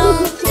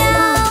don't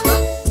know.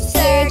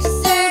 Search,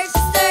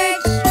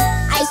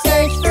 I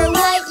search for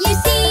what you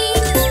see.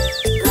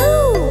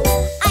 Ooh,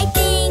 I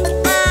think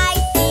I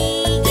see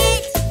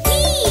it.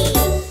 Me.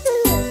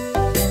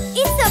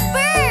 It's a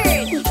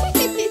bird.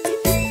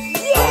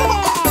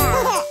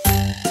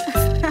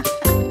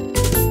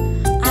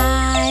 I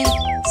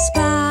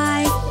spy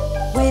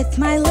with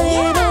my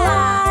little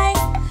eye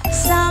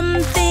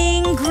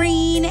something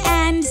green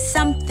and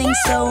something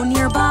so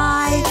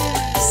nearby.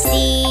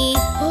 See,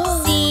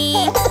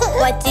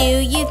 what do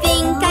you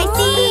think I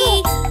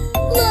see?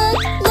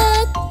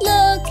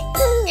 Look,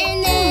 and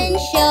then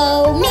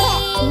show me.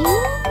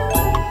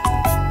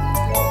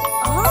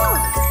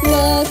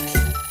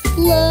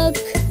 Look,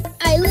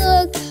 I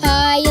look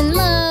high and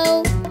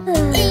low.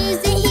 Is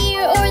it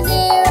here or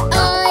there?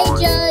 I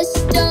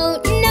just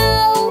don't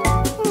know.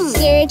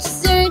 Search,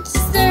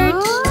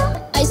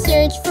 I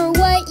search for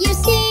what you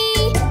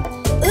see.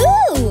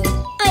 Ooh,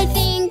 I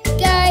think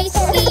I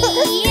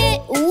see it.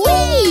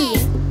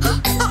 Wait,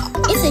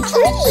 it's a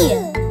tree.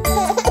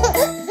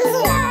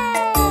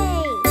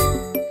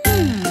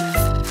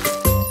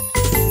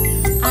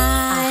 I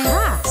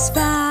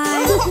spy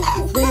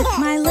with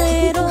my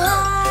little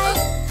eye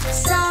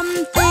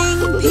something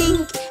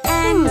pink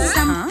and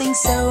something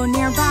so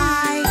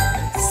nearby.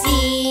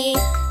 See,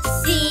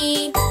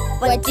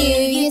 what do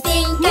you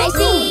think I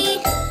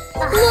see?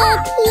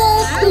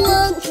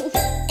 Look,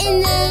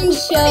 and then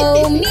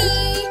show me.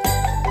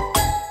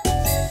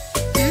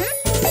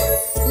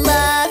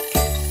 Look,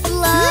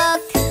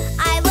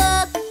 I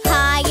look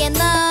high and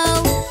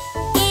low.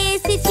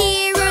 Is it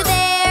here or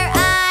there?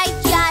 I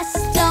just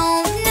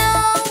don't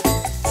know.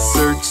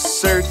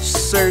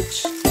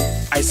 Search,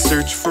 I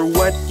search for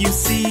what you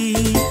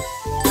see.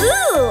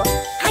 Ooh,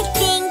 I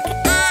think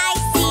I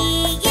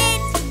see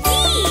it. Me.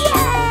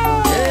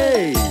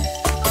 Hey!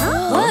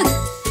 Look,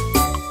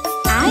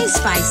 I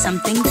spy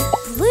something.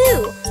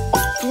 Blue.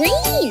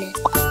 Green.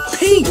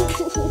 Pink.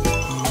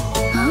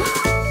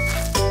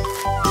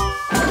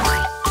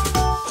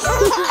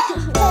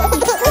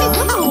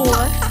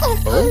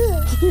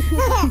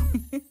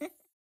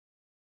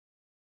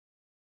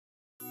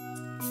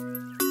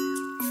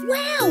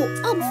 Wow,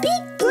 a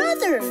big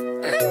brother!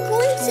 I'm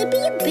going to be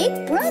a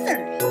big brother.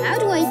 How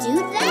do I do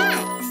that?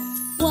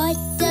 What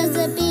does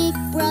a big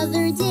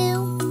brother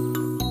do?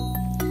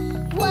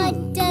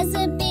 What does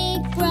a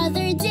big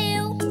brother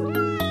do?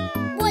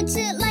 What's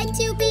it like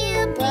to be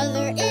a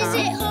brother? Is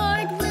it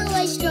hard? Will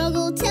I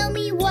struggle? Tell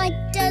me, what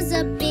does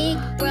a big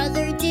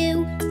brother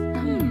do?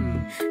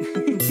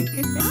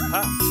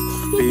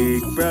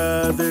 Big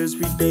brothers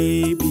read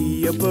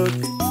baby a book.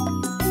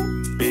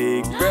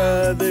 Big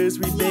brothers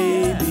read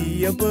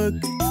baby a book.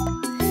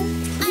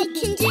 I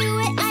can do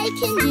it,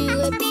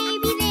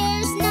 baby,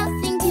 there's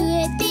nothing to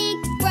it. Big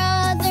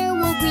brother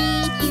will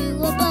read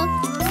you a book.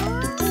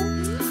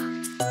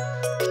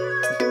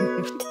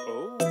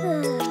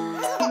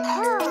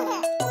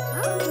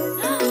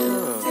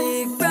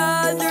 Big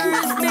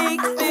brothers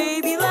make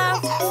baby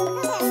laugh.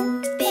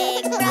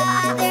 Big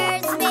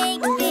brothers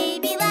make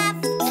baby laugh.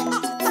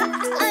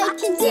 I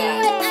can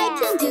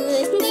do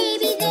it,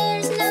 baby,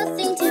 there's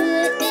nothing to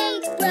it.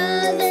 Big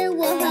brother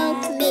will help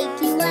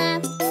make you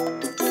laugh.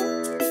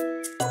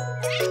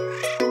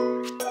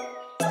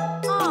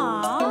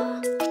 Aww.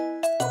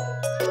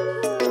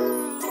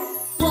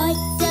 What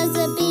does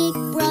a big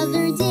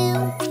brother do?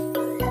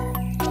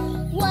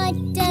 What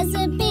does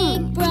a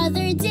big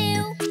brother do?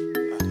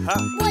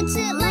 What's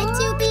it like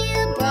to be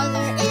a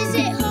brother? Is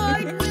it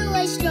hard? Will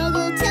I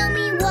struggle? Tell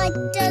me, what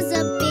does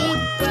a big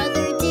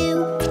brother do?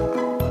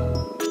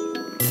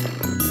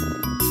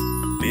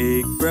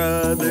 Big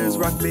brothers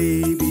rock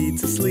baby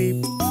to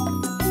sleep.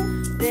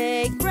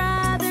 Big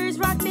brothers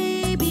rock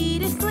baby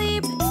to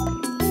sleep.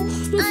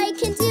 I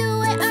can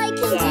do it,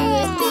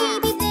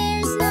 baby,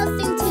 there's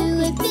nothing to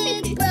it.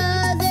 Big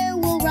brother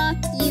will rock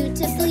you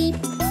to sleep.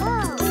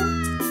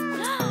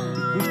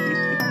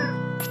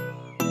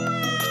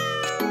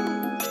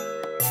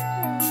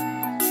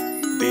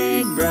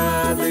 Big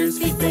brothers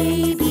feed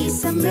baby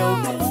some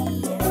milk.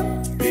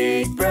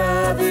 Big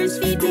brothers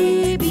feed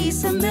baby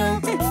some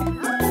milk.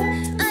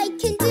 I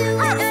can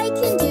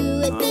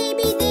do it,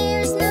 baby,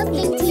 there's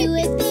nothing to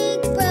it.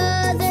 Big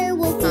brother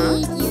will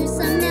feed you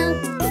some milk.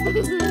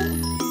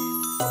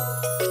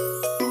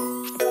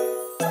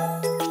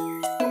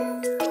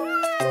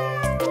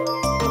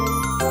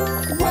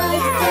 What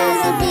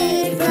does a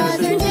big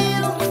brother do?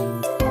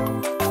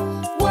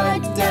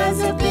 What does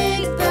a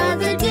big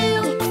brother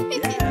do?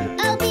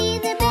 I'll be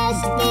the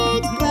best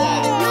big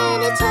brother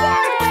when it's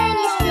hard, when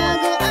you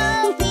struggle.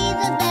 I'll be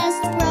the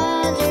best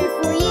brother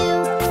for you.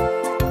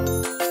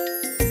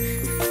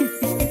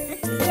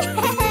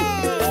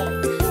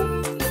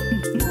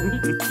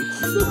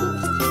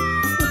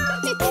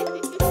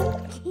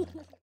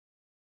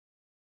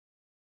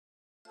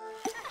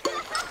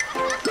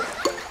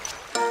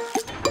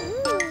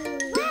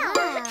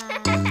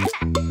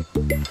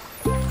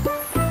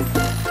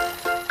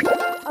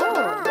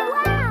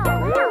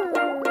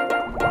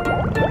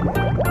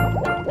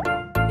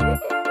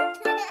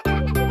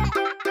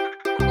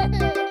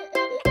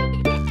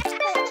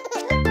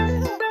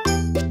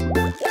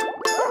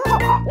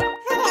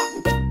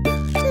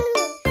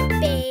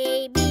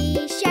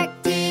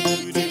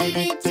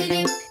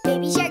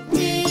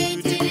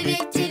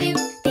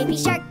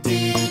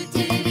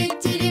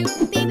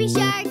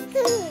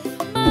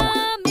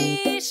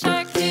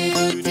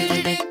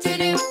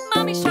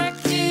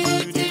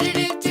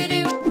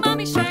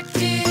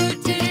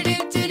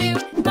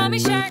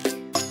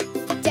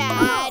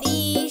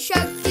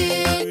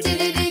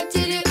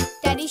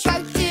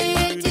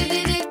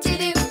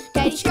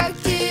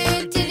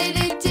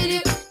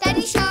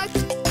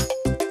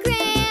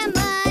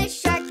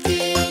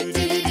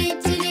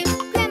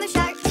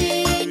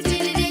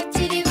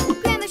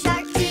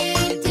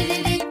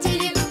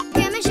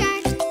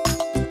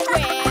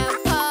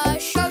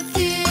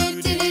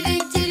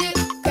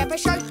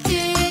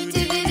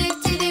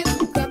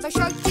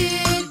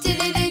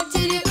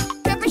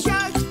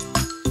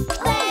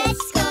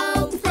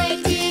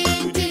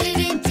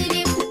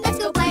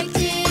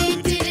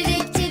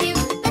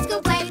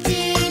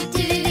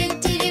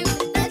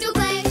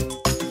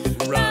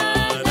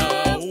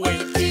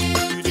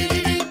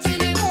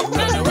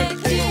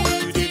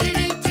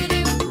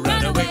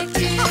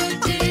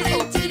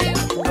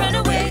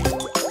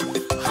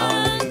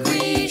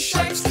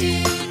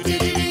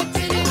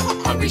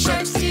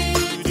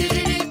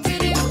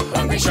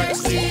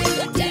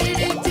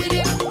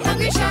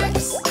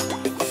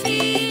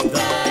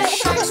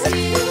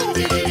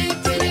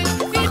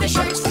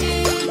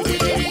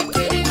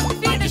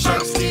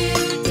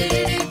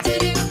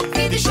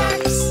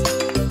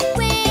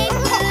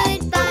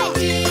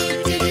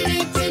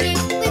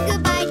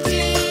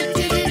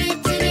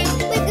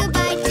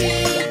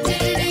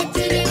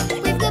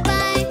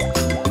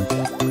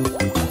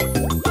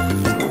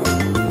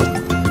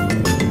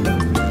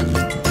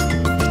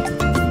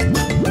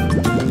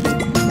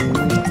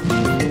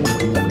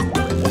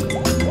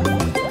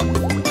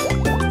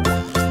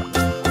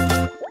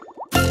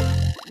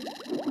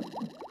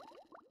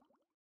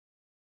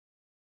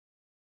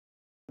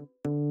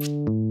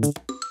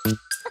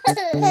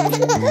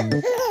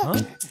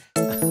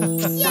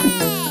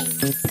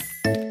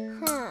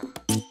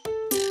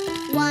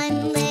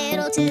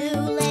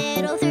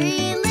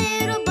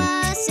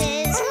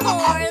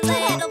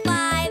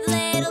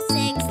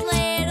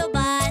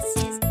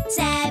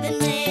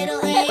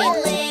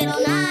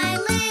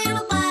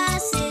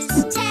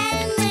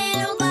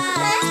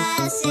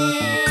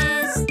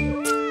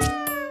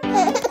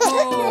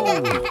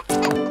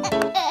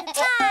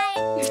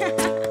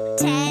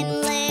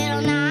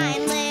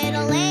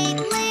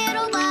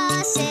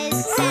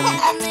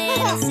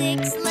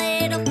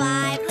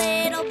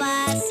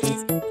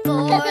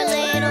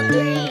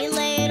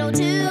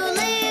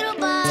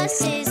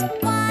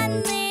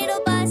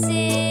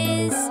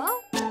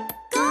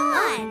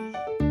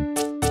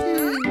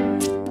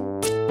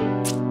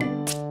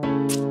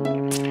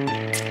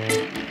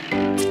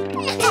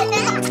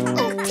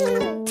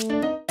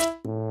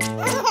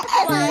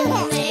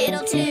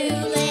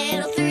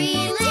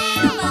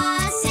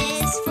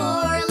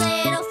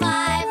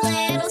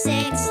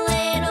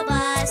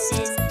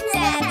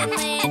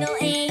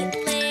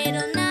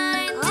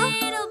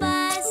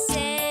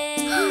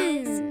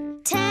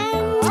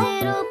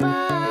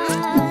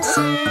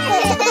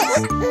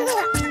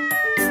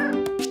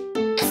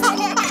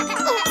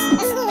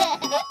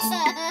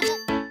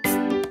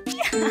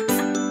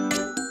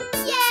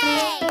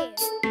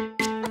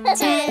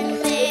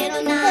 10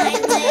 little, 9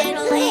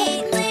 little,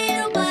 8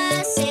 little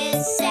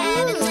buses,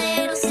 7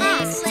 little,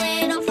 6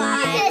 little,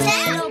 5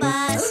 little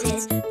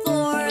buses,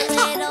 4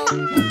 little,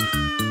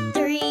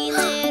 3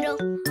 little,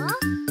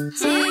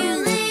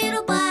 2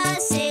 little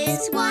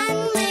buses, 1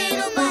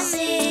 little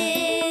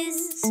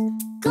buses.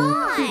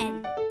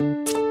 Gone.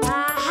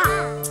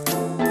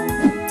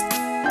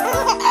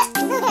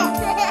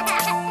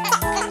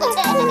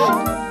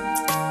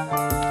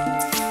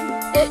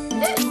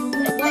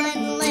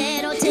 One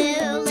little, 2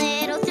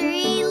 little,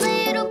 3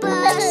 little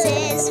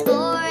buses,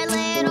 4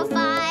 little,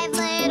 5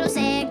 little,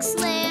 6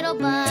 little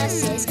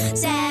buses,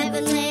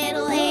 7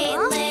 little, 8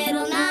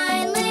 little,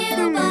 9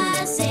 little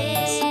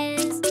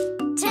buses,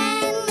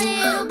 10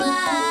 little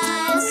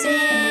buses.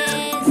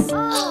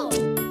 Oh!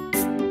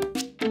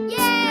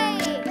 Yay!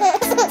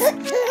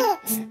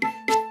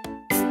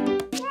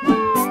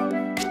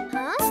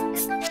 Huh?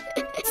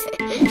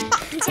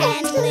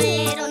 10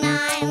 little,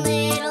 9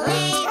 little,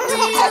 8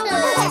 little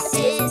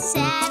buses,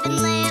 7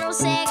 little,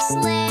 6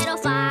 little,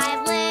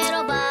 5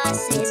 little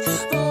buses,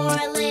 4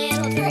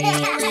 little, 3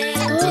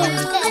 little, 2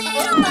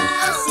 little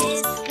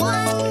buses,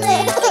 1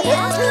 little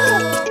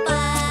yellow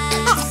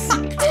bus.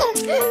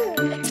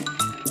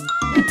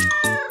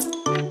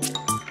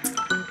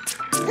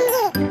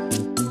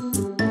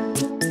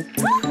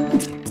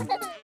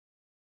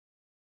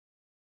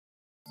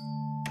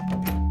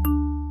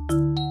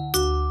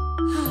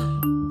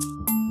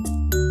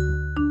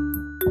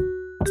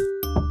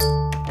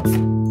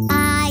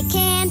 I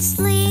can't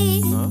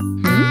sleep.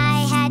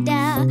 I had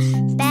a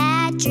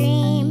bad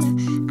dream.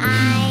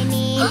 I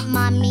need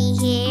mommy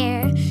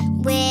here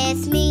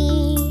with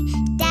me.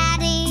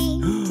 Daddy,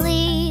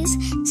 please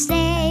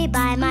stay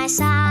by my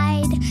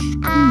side.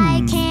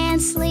 I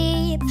can't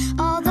sleep,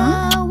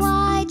 although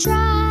I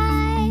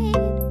tried.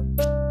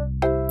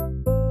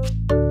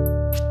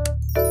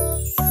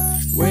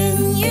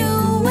 When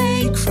you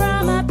wake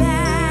from a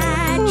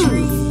bad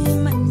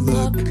dream,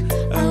 look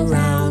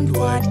around,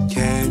 what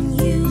can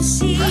you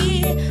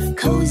see?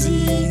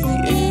 Cozy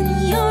in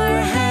your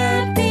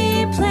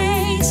happy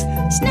place,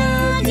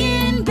 snug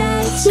in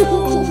bed, so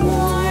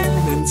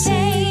warm and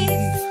safe.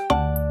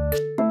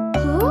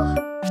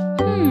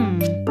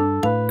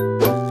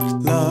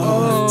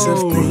 Lots of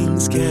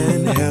things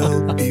can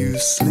help you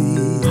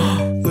sleep.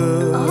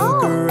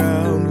 Look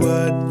around,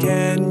 what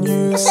can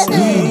you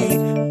see?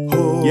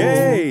 Hold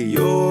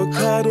your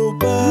cuddle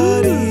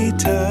buddy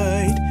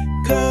tight.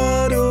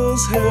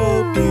 Cuddles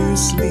help you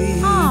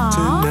sleep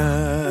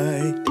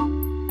tonight.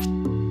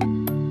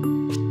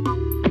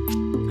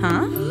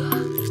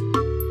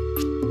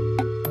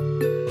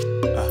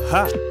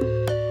 Aha!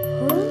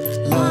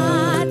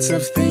 Lots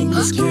of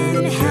things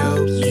can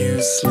help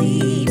you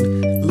sleep.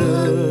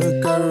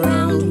 Look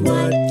around,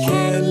 what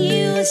can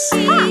you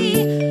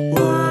see?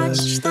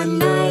 Watch the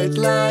night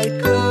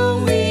light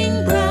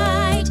glowing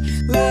bright.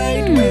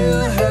 Light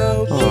will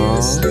help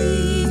you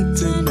sleep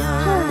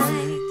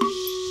tonight.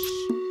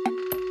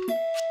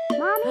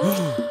 Mommy?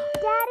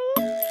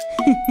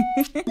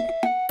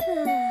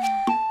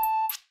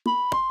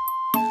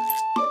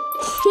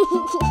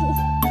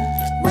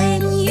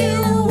 When you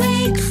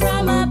wake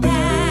from a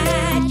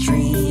bad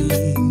dream,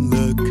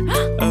 look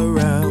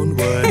around,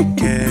 what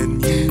can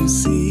you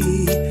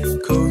see?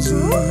 Cozy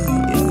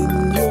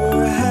in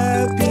your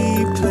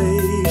happy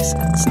place,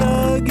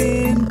 snug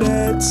in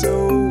bed,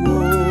 so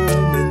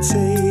warm and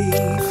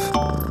safe.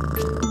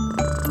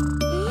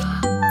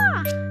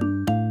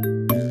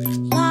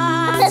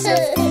 Lots of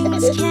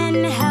things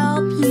can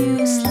help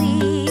you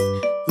sleep.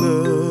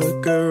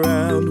 Look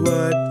around,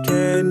 what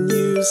can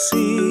you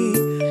see?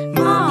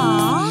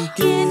 Mommy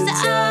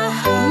gives a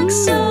hug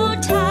so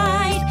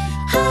tight.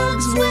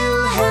 Hugs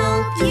will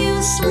help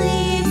you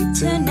sleep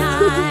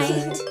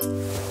tonight.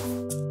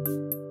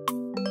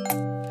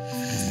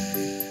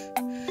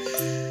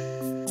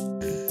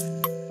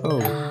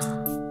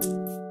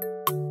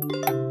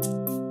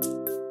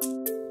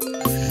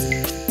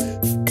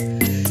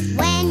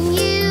 When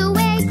you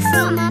wake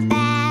from a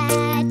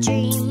bad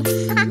dream,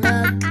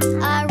 look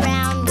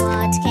around,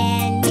 what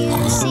can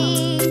you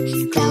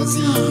see?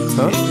 Cozy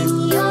in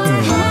your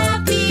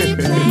happy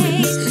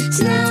place,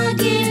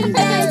 snug in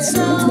bed,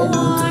 so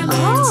warm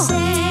and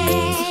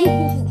safe.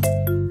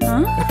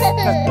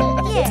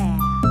 Yeah.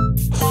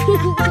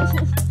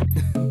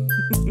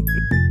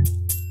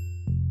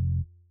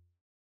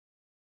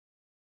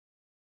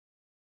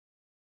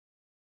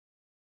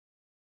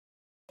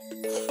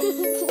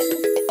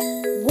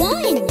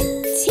 One,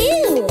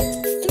 2,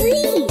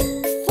 3,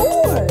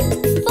 4,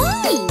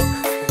 5.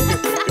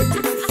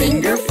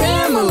 Finger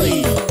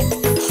family.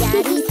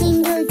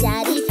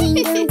 Daddy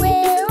finger,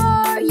 where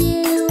are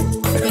you?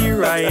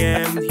 Here I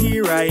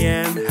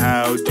am,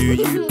 how do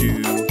you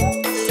do?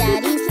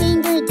 Daddy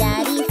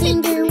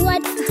finger,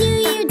 what do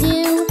you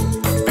do?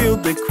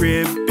 Build the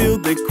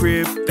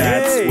crib,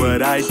 that's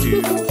what I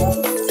do.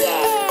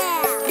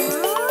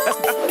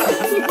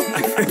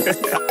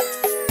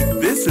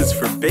 This is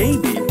for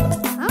baby.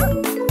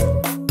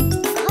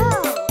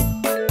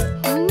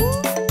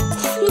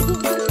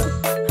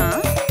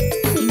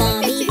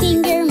 Mommy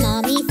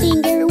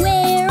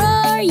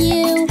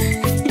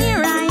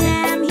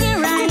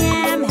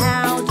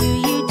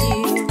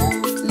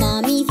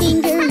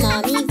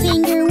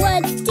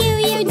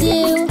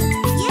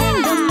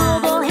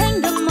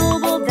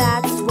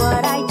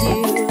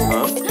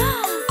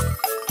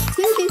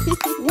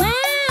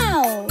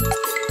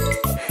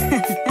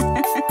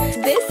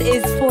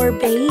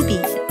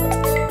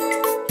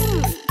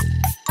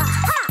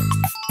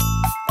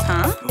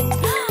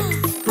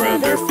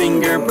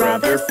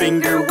Brother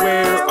Finger,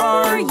 where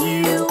are you?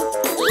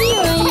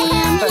 Here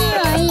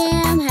I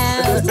am,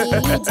 how do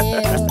you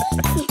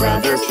do?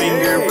 Brother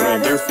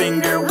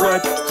Finger,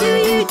 what do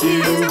you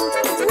do?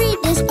 Read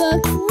this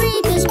book,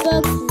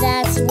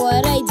 that's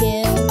what I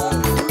do.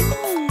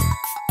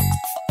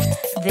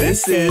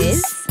 This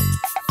is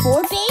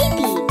For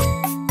baby,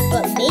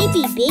 but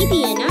maybe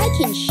baby and I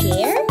can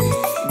share?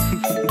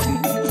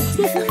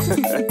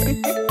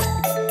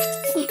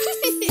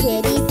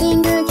 Kitty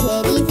Finger,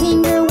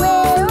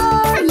 where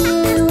are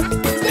you?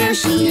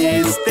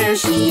 There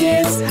she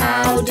is,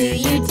 how do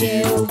you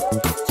do?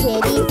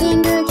 Kitty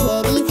Finger,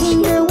 what do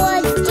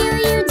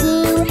you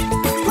do?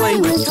 Play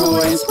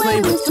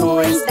with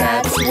toys,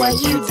 that's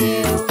what you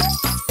do.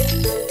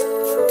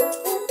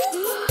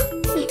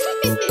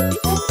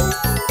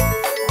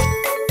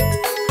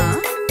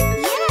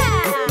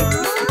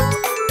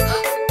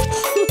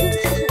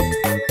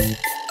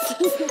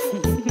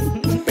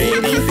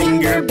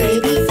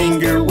 Baby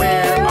Finger,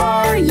 where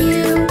are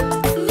you?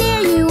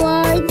 There you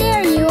are,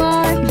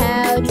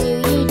 how do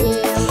you do?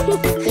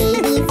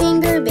 Baby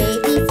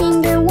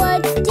Finger,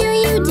 what do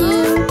you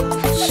do?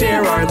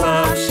 Share our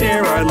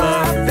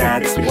love,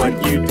 that's what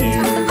you do.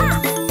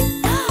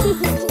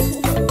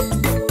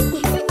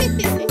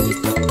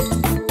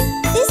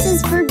 This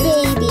is for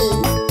baby.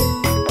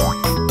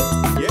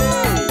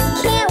 Yay!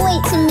 Can't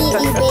wait to meet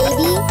you,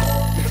 baby.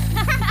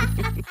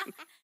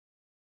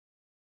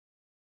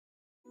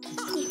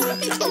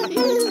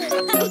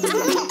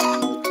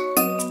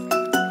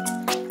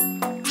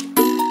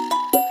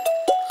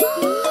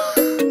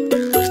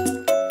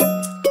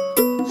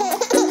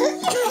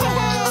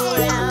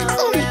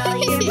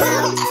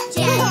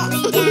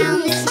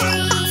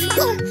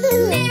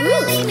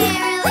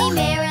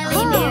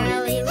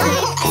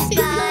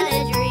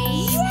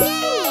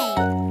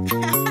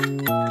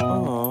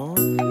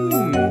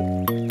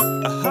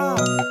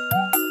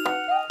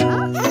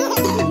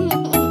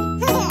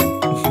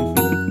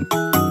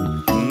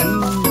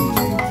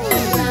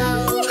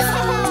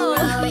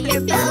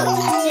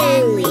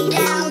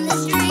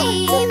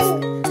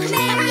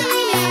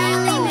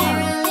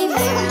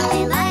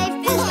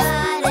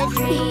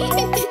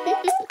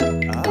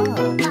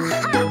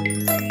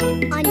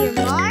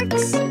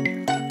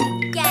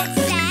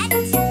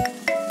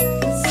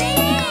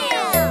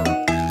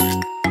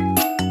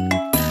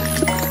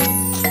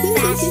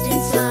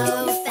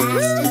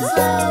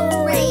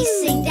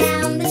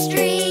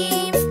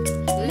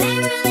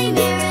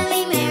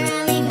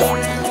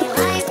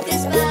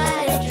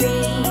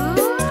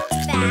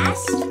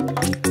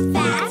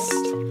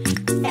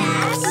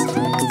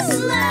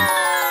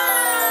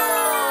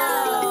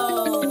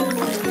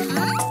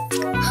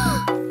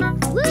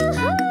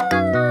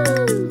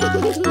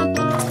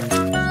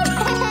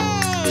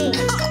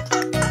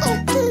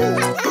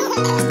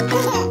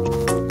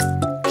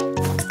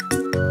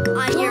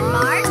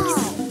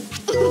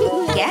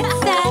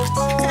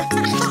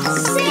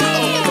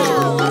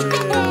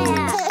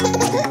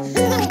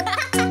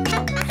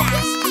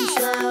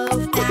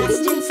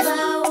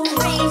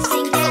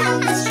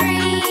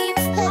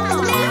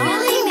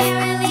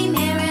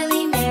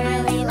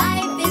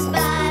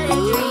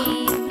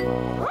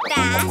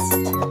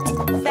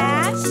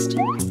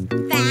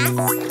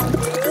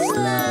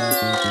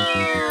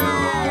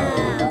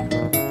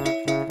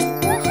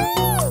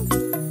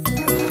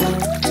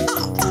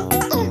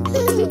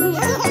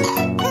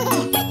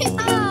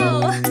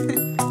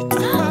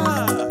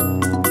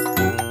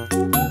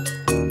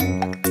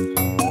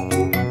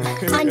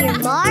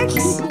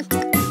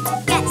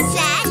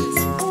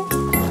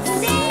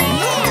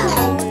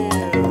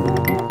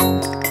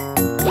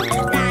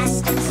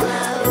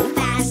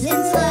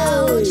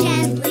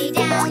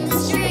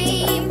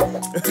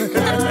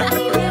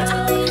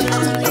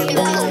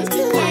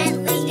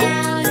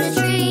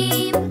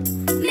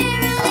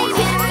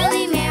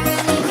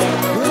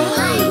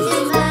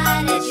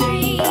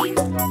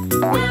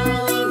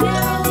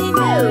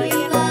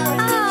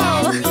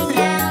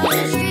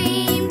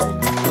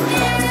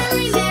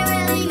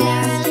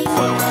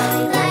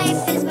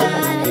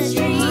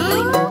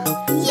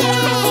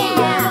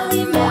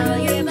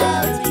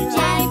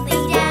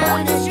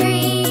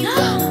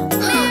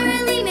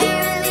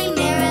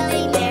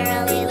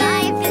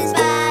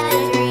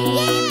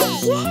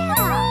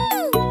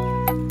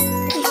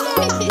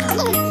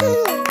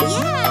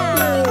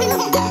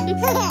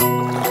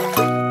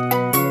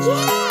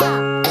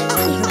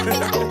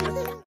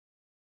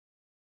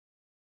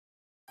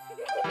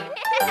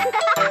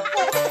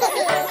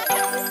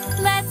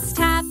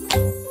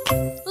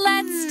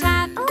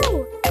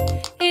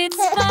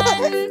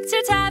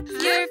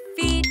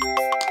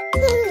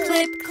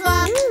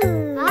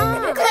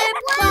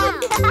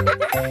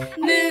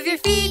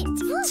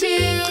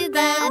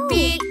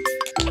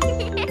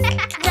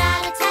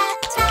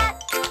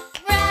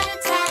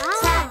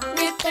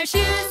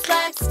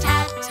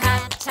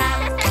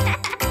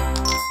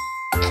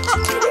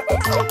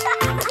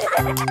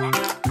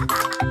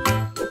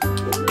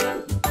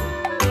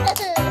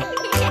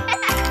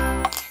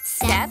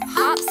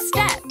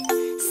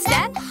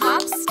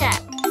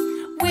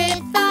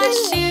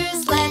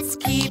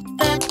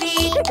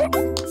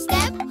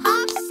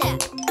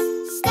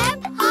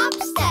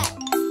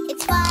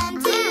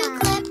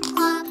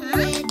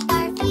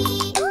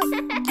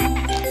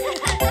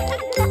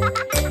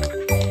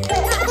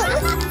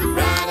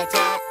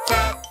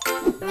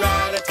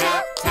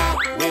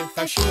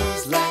 our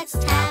shoes, let's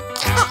tap,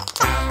 tap,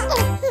 tap.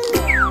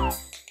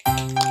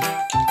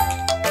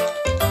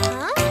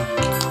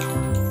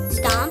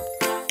 Stomp,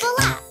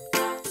 flap,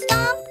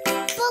 stomp,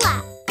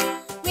 flap.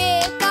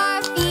 With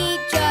our feet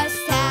just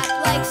tap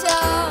like so.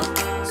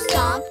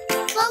 Stomp,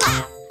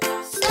 flap,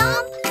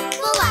 stomp,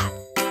 flap.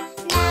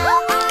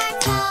 Now our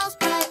toes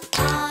put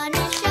on a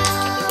show.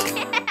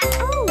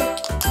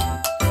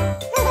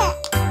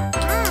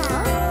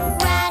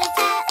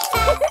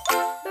 Rat-a-tat-tat,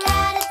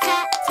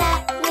 rat-a-tat-tat.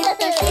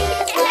 With our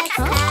shoes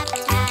let's tap,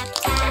 tap,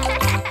 tap.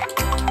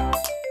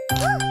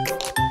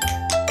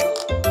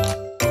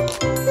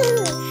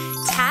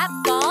 Tap,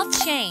 ball,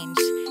 change.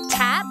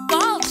 Tap,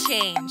 ball,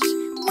 change.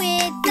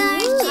 With our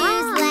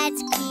shoes,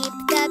 let's keep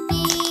the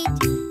beat.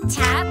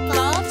 Tap,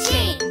 ball,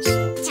 change.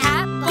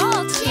 Tap,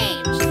 ball,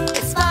 change.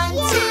 It's fun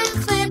to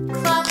clip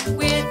clop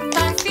with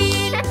our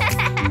feet.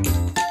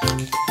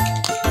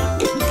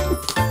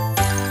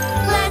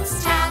 Let's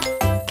tap.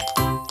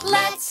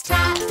 Let's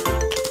tap.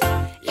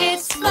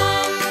 It's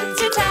fun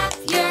to tap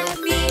your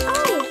feet.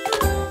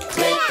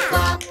 Clip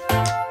clop.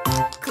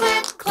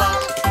 Clip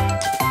clop.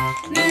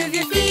 Move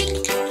your feet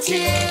to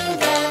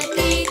the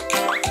beat.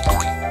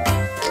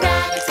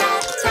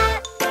 Rat-a-tat-tat.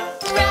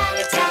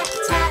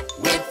 Rat-a-tat-tat.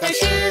 With our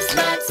shoes,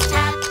 let's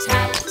tap,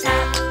 tap,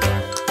 tap.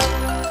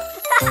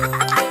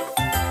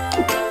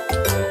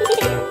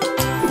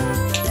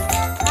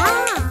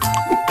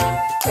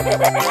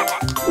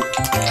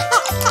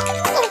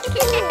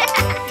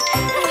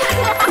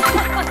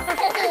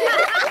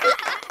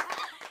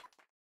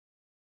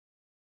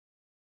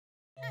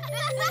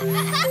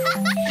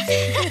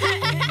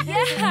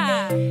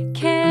 Yeah.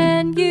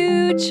 Can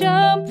you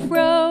jump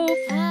rope?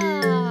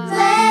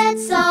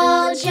 Let's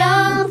all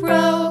jump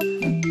rope.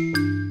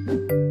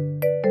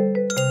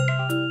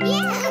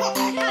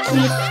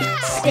 Keep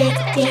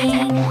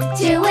sticking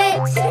to it.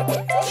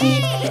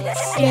 Keep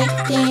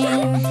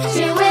sticking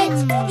to it.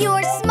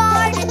 You're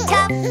smart and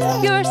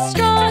tough. You're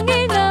strong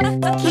enough.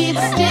 Keep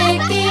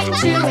sticking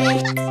to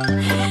it.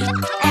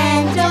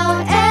 And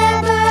don't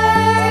ever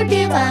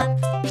give up.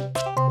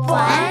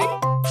 1,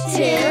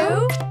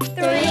 2,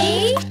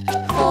 3,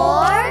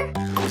 4,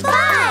 5.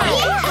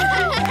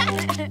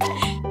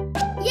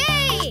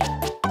 Yay!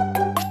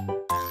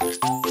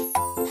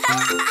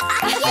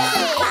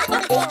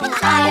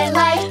 I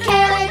like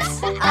carrots.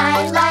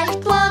 I like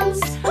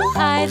plums.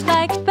 I'd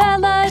like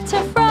Bella to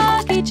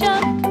froggy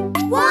jump.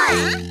 1.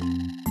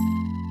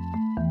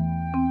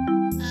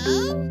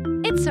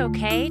 It's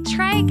okay,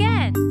 try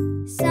again.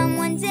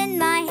 Someone's in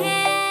my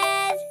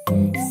head,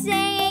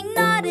 saying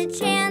not a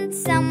chance.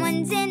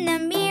 Someone's in the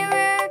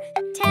mirror,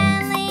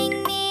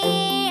 telling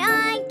me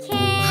I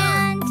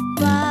can't.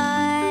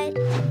 But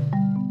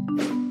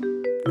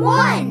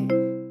 1.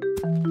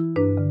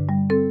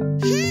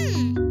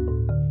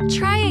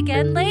 Try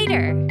again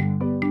later.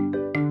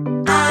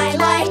 I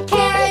like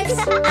carrots.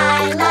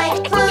 I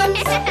like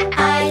plums.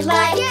 I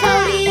like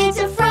Cody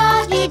to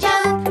froggy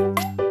jump.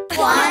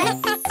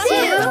 1,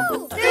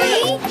 2,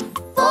 3,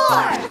 4.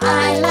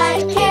 I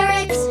like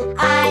carrots.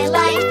 I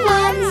like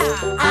plums.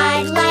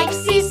 I like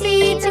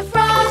Cece to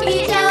froggy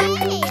jump.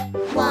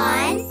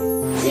 1,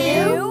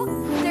 2,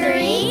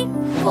 3,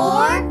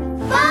 4,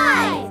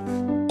 5.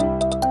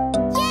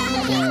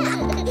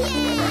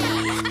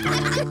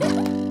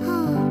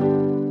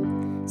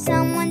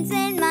 Someone's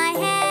in my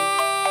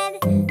head,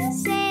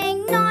 saying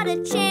not a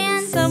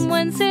chance.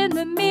 Someone's in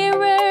the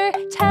mirror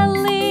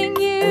telling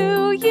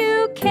you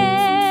you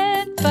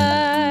can't,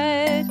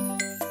 but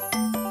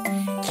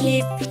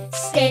Keep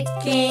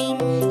sticking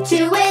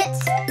to it.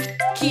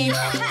 Keep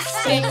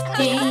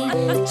sticking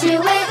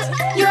to it.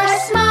 You're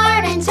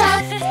smart and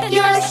tough.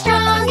 You're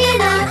strong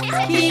enough.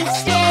 Keep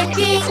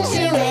sticking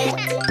to it.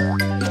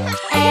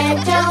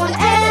 And don't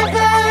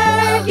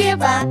ever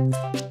give up.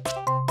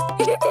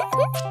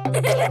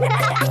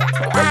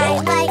 I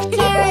like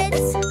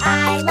carrots.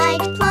 I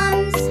like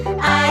plums.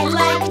 I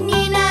like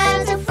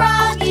Nina to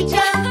froggy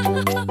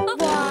jump.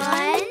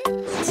 1,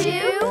 2,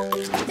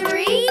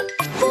 3,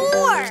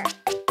 4.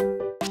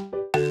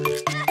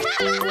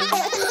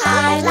 I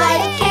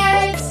like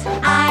carrots.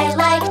 I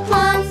like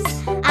plums.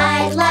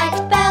 I like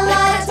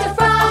Bella to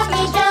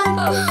froggy jump.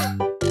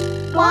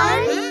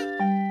 1.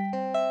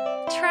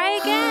 try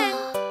again.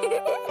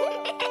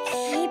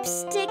 Keep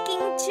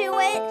sticking to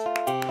it.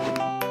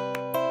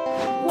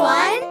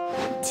 1,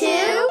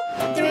 2,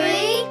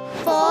 3,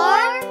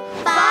 4,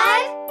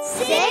 5,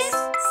 6,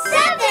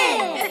 7.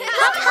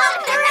 Hop, hop,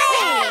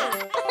 hooray!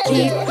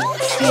 Keep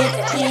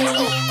sticking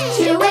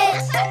to it.